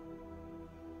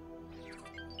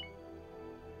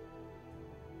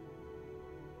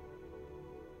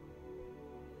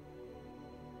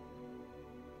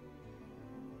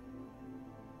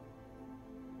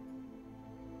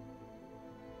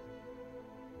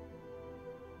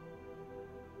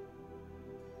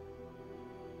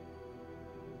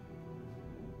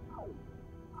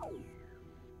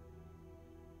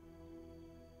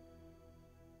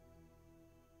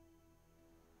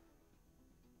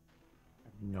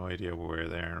 No idea where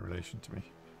they are in relation to me.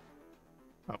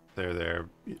 Oh, they're there.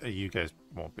 You guys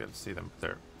won't be able to see them,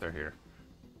 but they're here.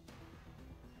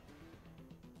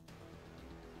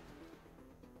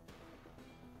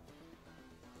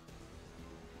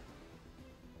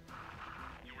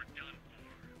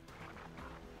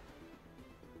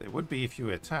 It would be if you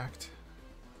attacked.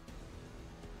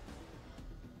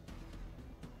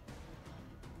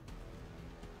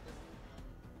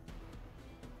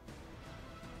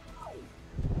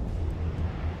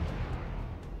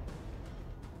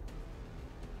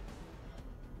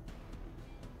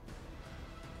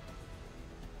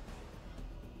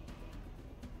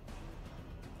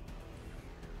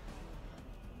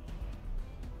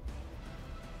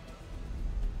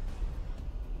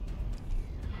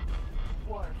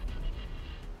 Wharf.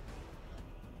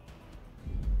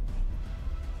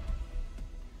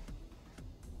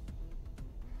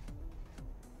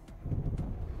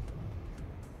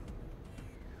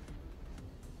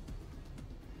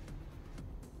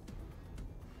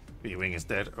 B-Wing is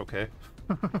dead, okay.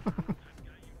 You don't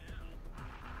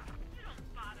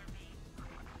bother me.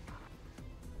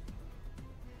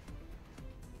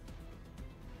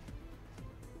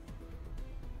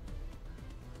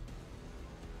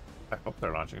 I hope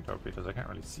they're launching torpedoes, I can't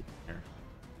really see them here.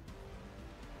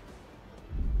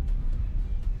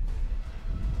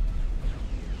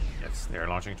 Yes, they are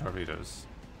launching torpedoes.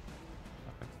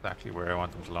 Not exactly where I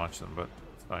want them to launch them, but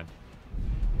it's fine.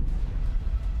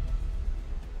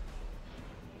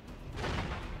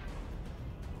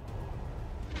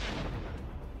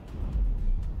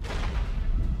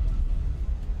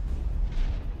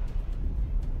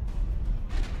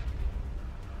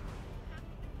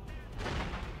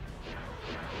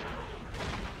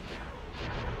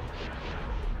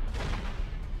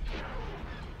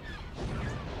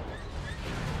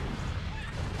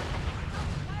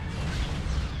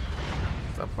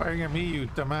 Stop firing at me, you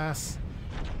dumbass.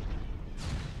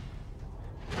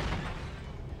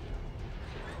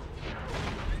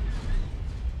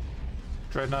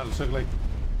 Dreadnought took like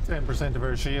 10% of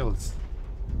our shields.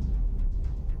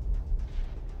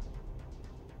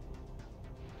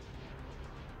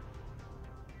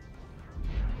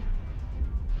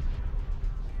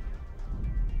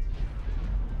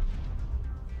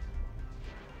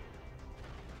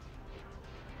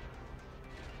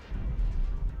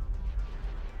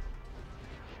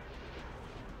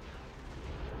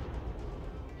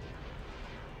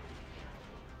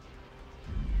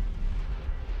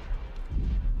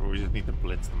 We just need to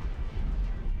blitz them.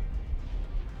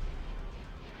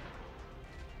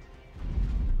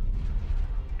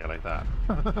 Yeah, like that.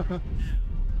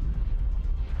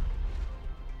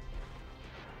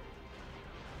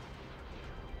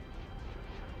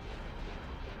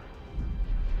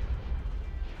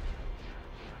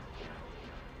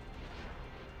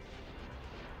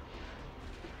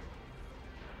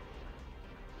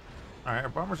 Alright, our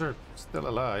bombers are still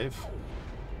alive.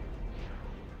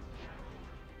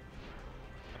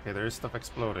 Okay, there is stuff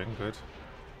exploding, good.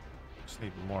 Just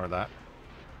need more of that.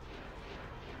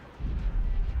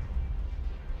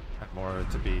 And more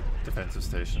to be defensive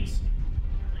stations.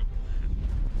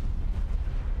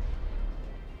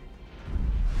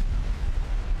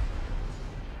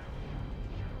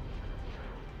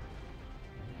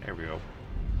 There we go.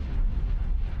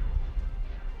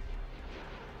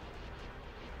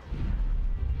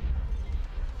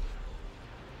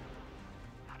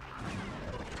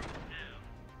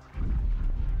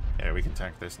 Yeah, we can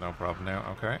tank this, no problem now,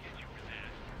 okay.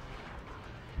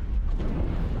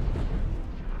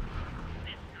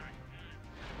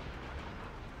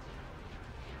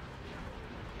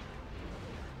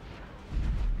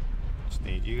 Just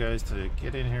need you guys to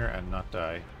get in here and not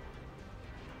die.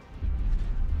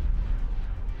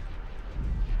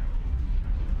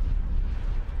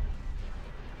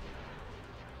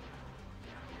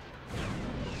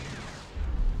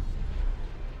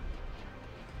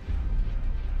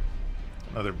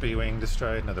 Another B-Wing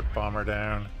destroyed, another bomber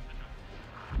down.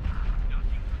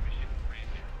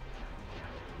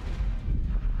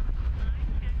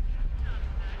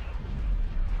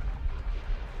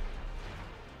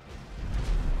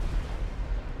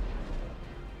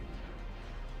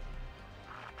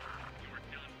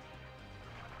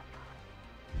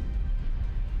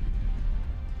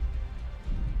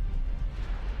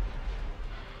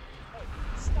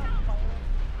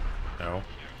 No.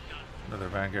 Another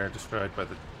Vanguard destroyed by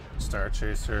the Star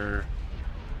Chaser.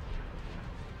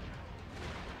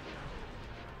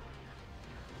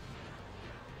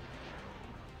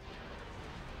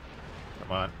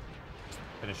 Come on.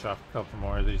 Finish off a couple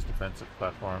more of these defensive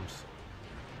platforms.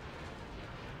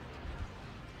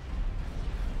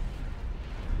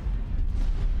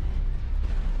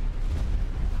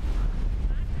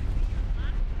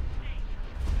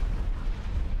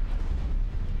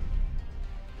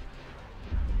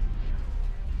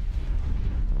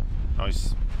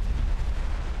 Nice.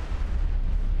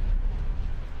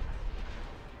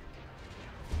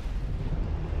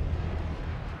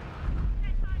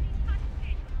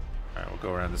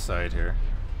 around the side here.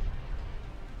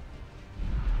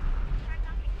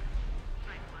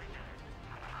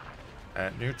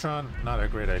 Neutron, not a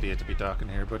great idea to be docking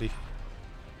here, buddy.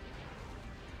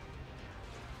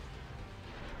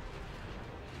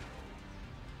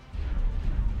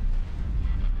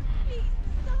 Please,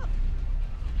 stop!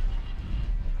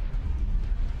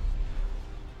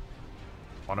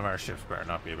 One of our ships better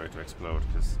not be about to explode,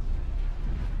 because...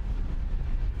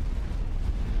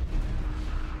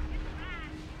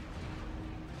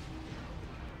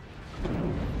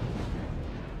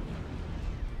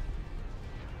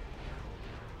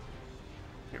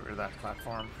 Get rid of that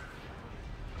platform.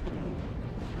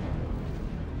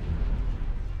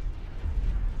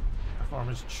 Platform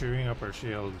is chewing up our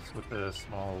shields with the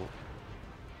small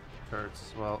turrets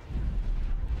as well.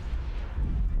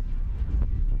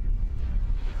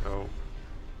 Go.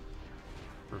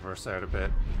 Reverse out a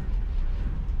bit.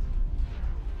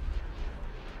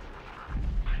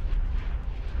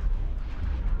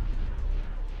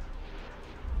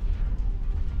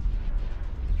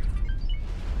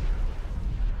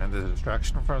 And the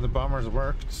distraction from the bombers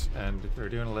worked, and if they're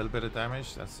doing a little bit of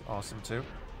damage, that's awesome too.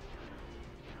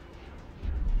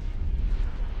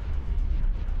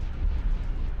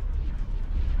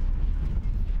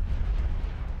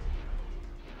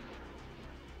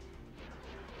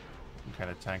 You can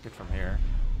kind of tank it from here.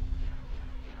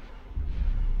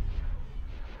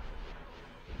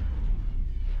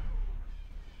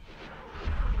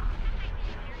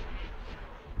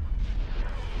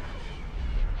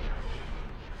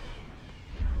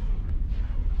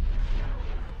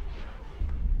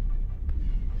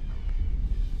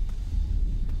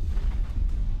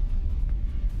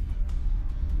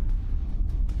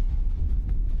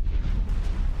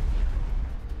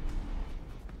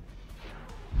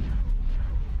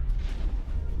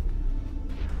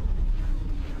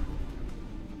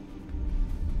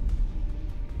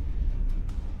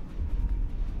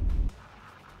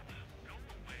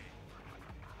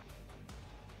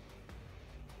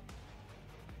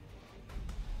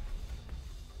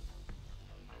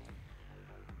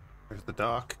 There's the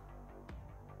dock.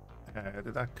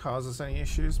 Did that cause us any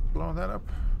issues blowing that up?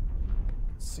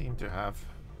 Seemed to have.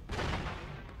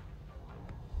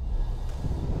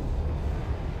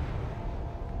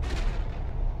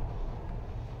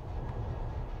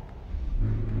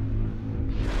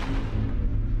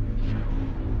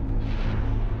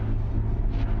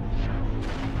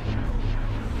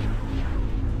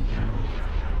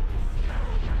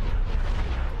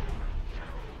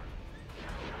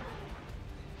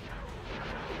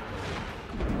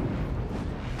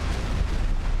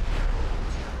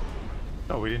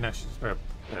 Oh, we didn't actually scrap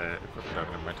equipment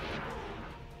out of it.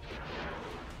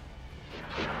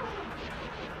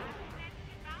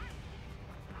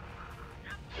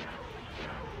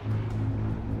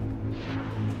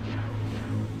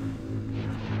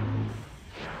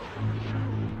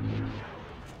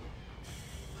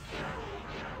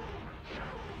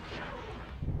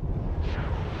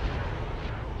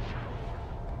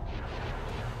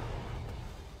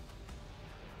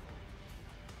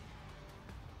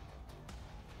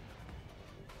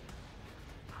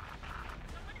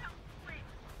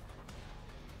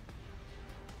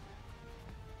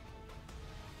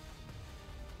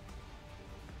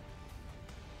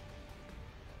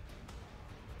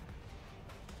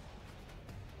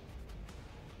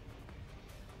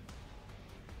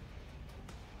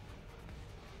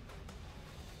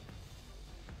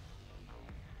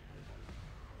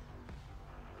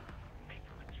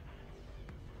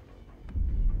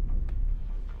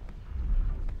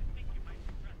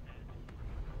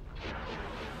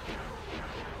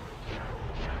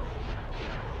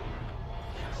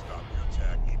 Stop your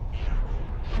attack immediately.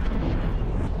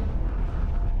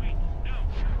 Wait, no.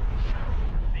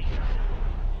 They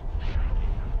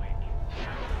quick.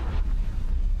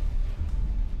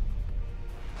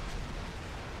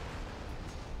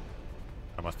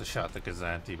 I must have shot the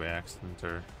Gazanti by accident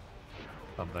or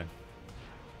something.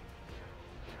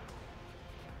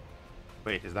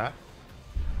 Wait, is that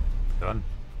done?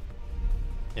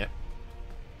 Yep.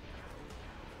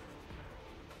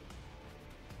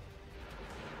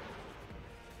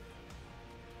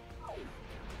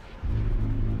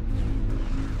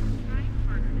 Try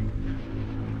harder next time.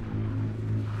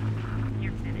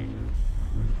 You're finished.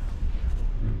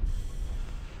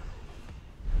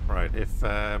 Right, if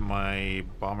my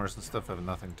bombers and stuff have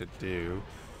nothing to do,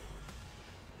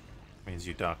 means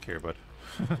you dock here, bud.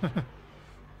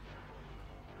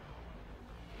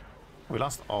 We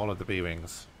lost all of the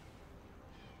B-wings.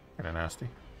 Kinda nasty.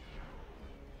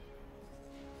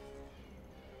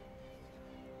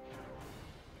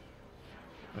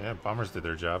 Yeah, bombers did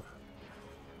their job.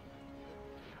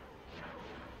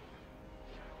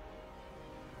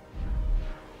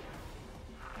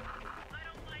 I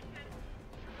don't like this.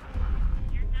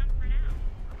 You're done for now.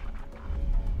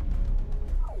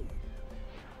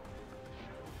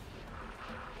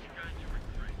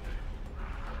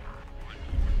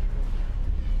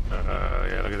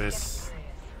 Yeah, look at this.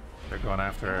 They're going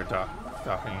after our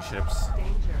docking ships.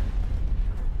 Danger.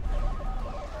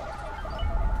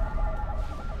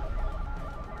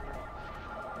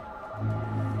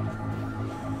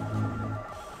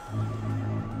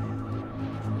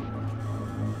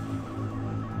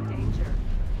 Danger.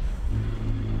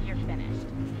 You're finished.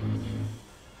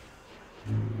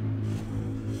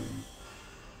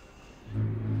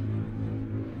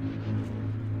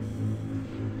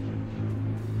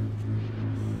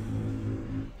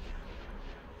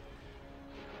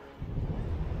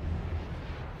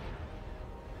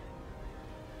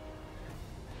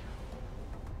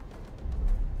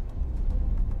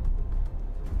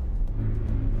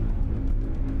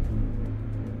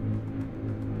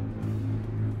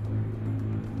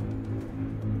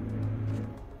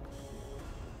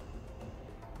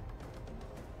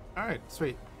 Alright,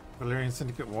 sweet. Valerian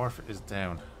Syndicate Wharf is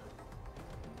down.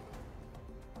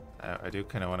 I do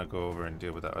kind of want to go over and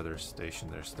deal with that other station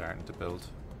they're starting to build.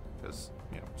 Because,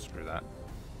 you know, screw that.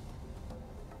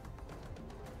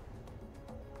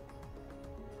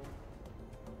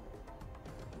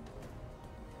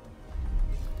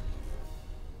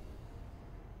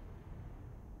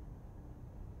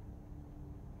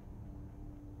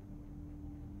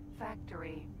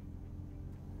 Factory.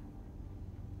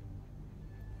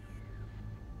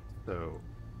 So,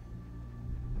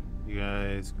 you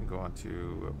guys can go on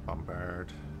to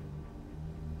Bombard.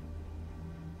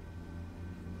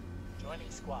 Joining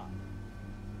squad.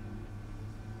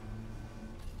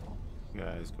 You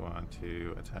guys go on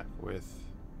to Attack with.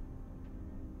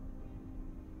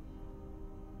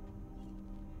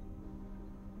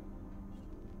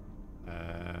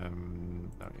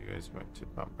 No, you guys went to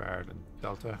Bombard and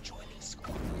Delta. Joining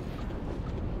squad.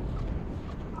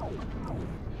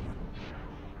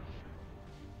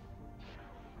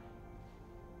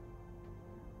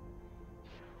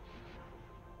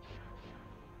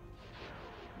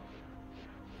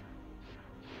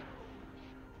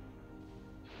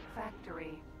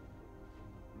 Factory.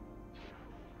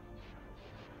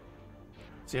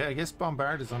 So yeah, I guess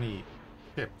Bombard is only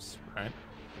ships, right?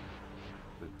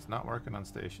 It's not working on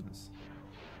stations.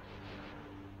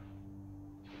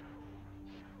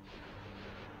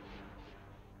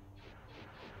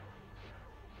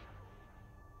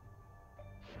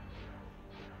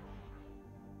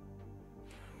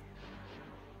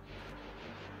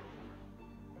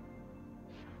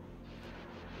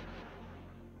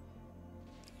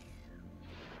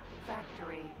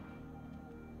 Factory.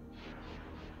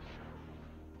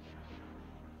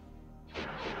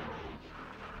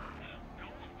 Go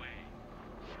away.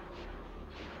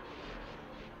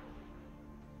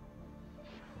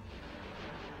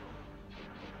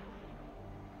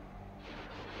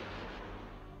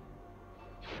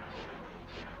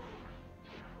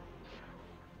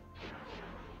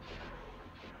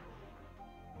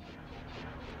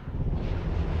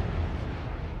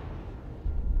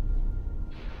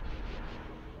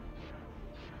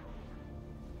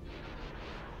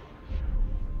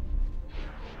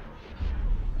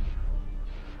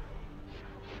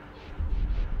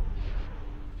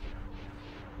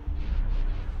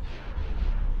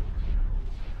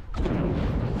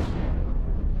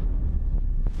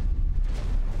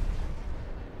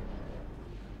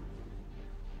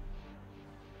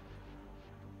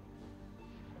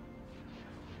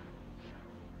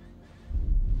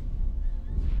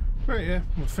 Right, yeah,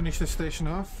 we'll finish this station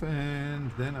off,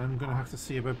 and then I'm gonna have to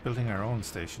see about building our own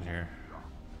station here.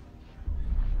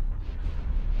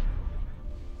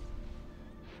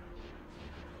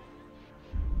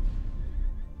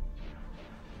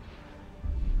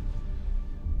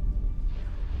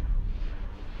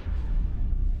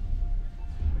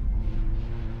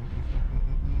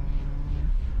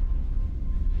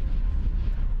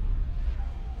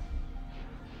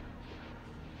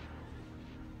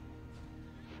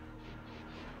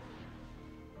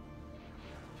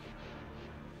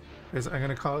 Guys, I'm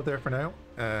gonna call it there for now.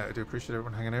 I do appreciate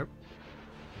everyone hanging out.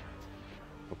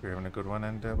 Hope you're having a good one,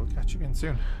 and we'll catch you again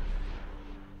soon.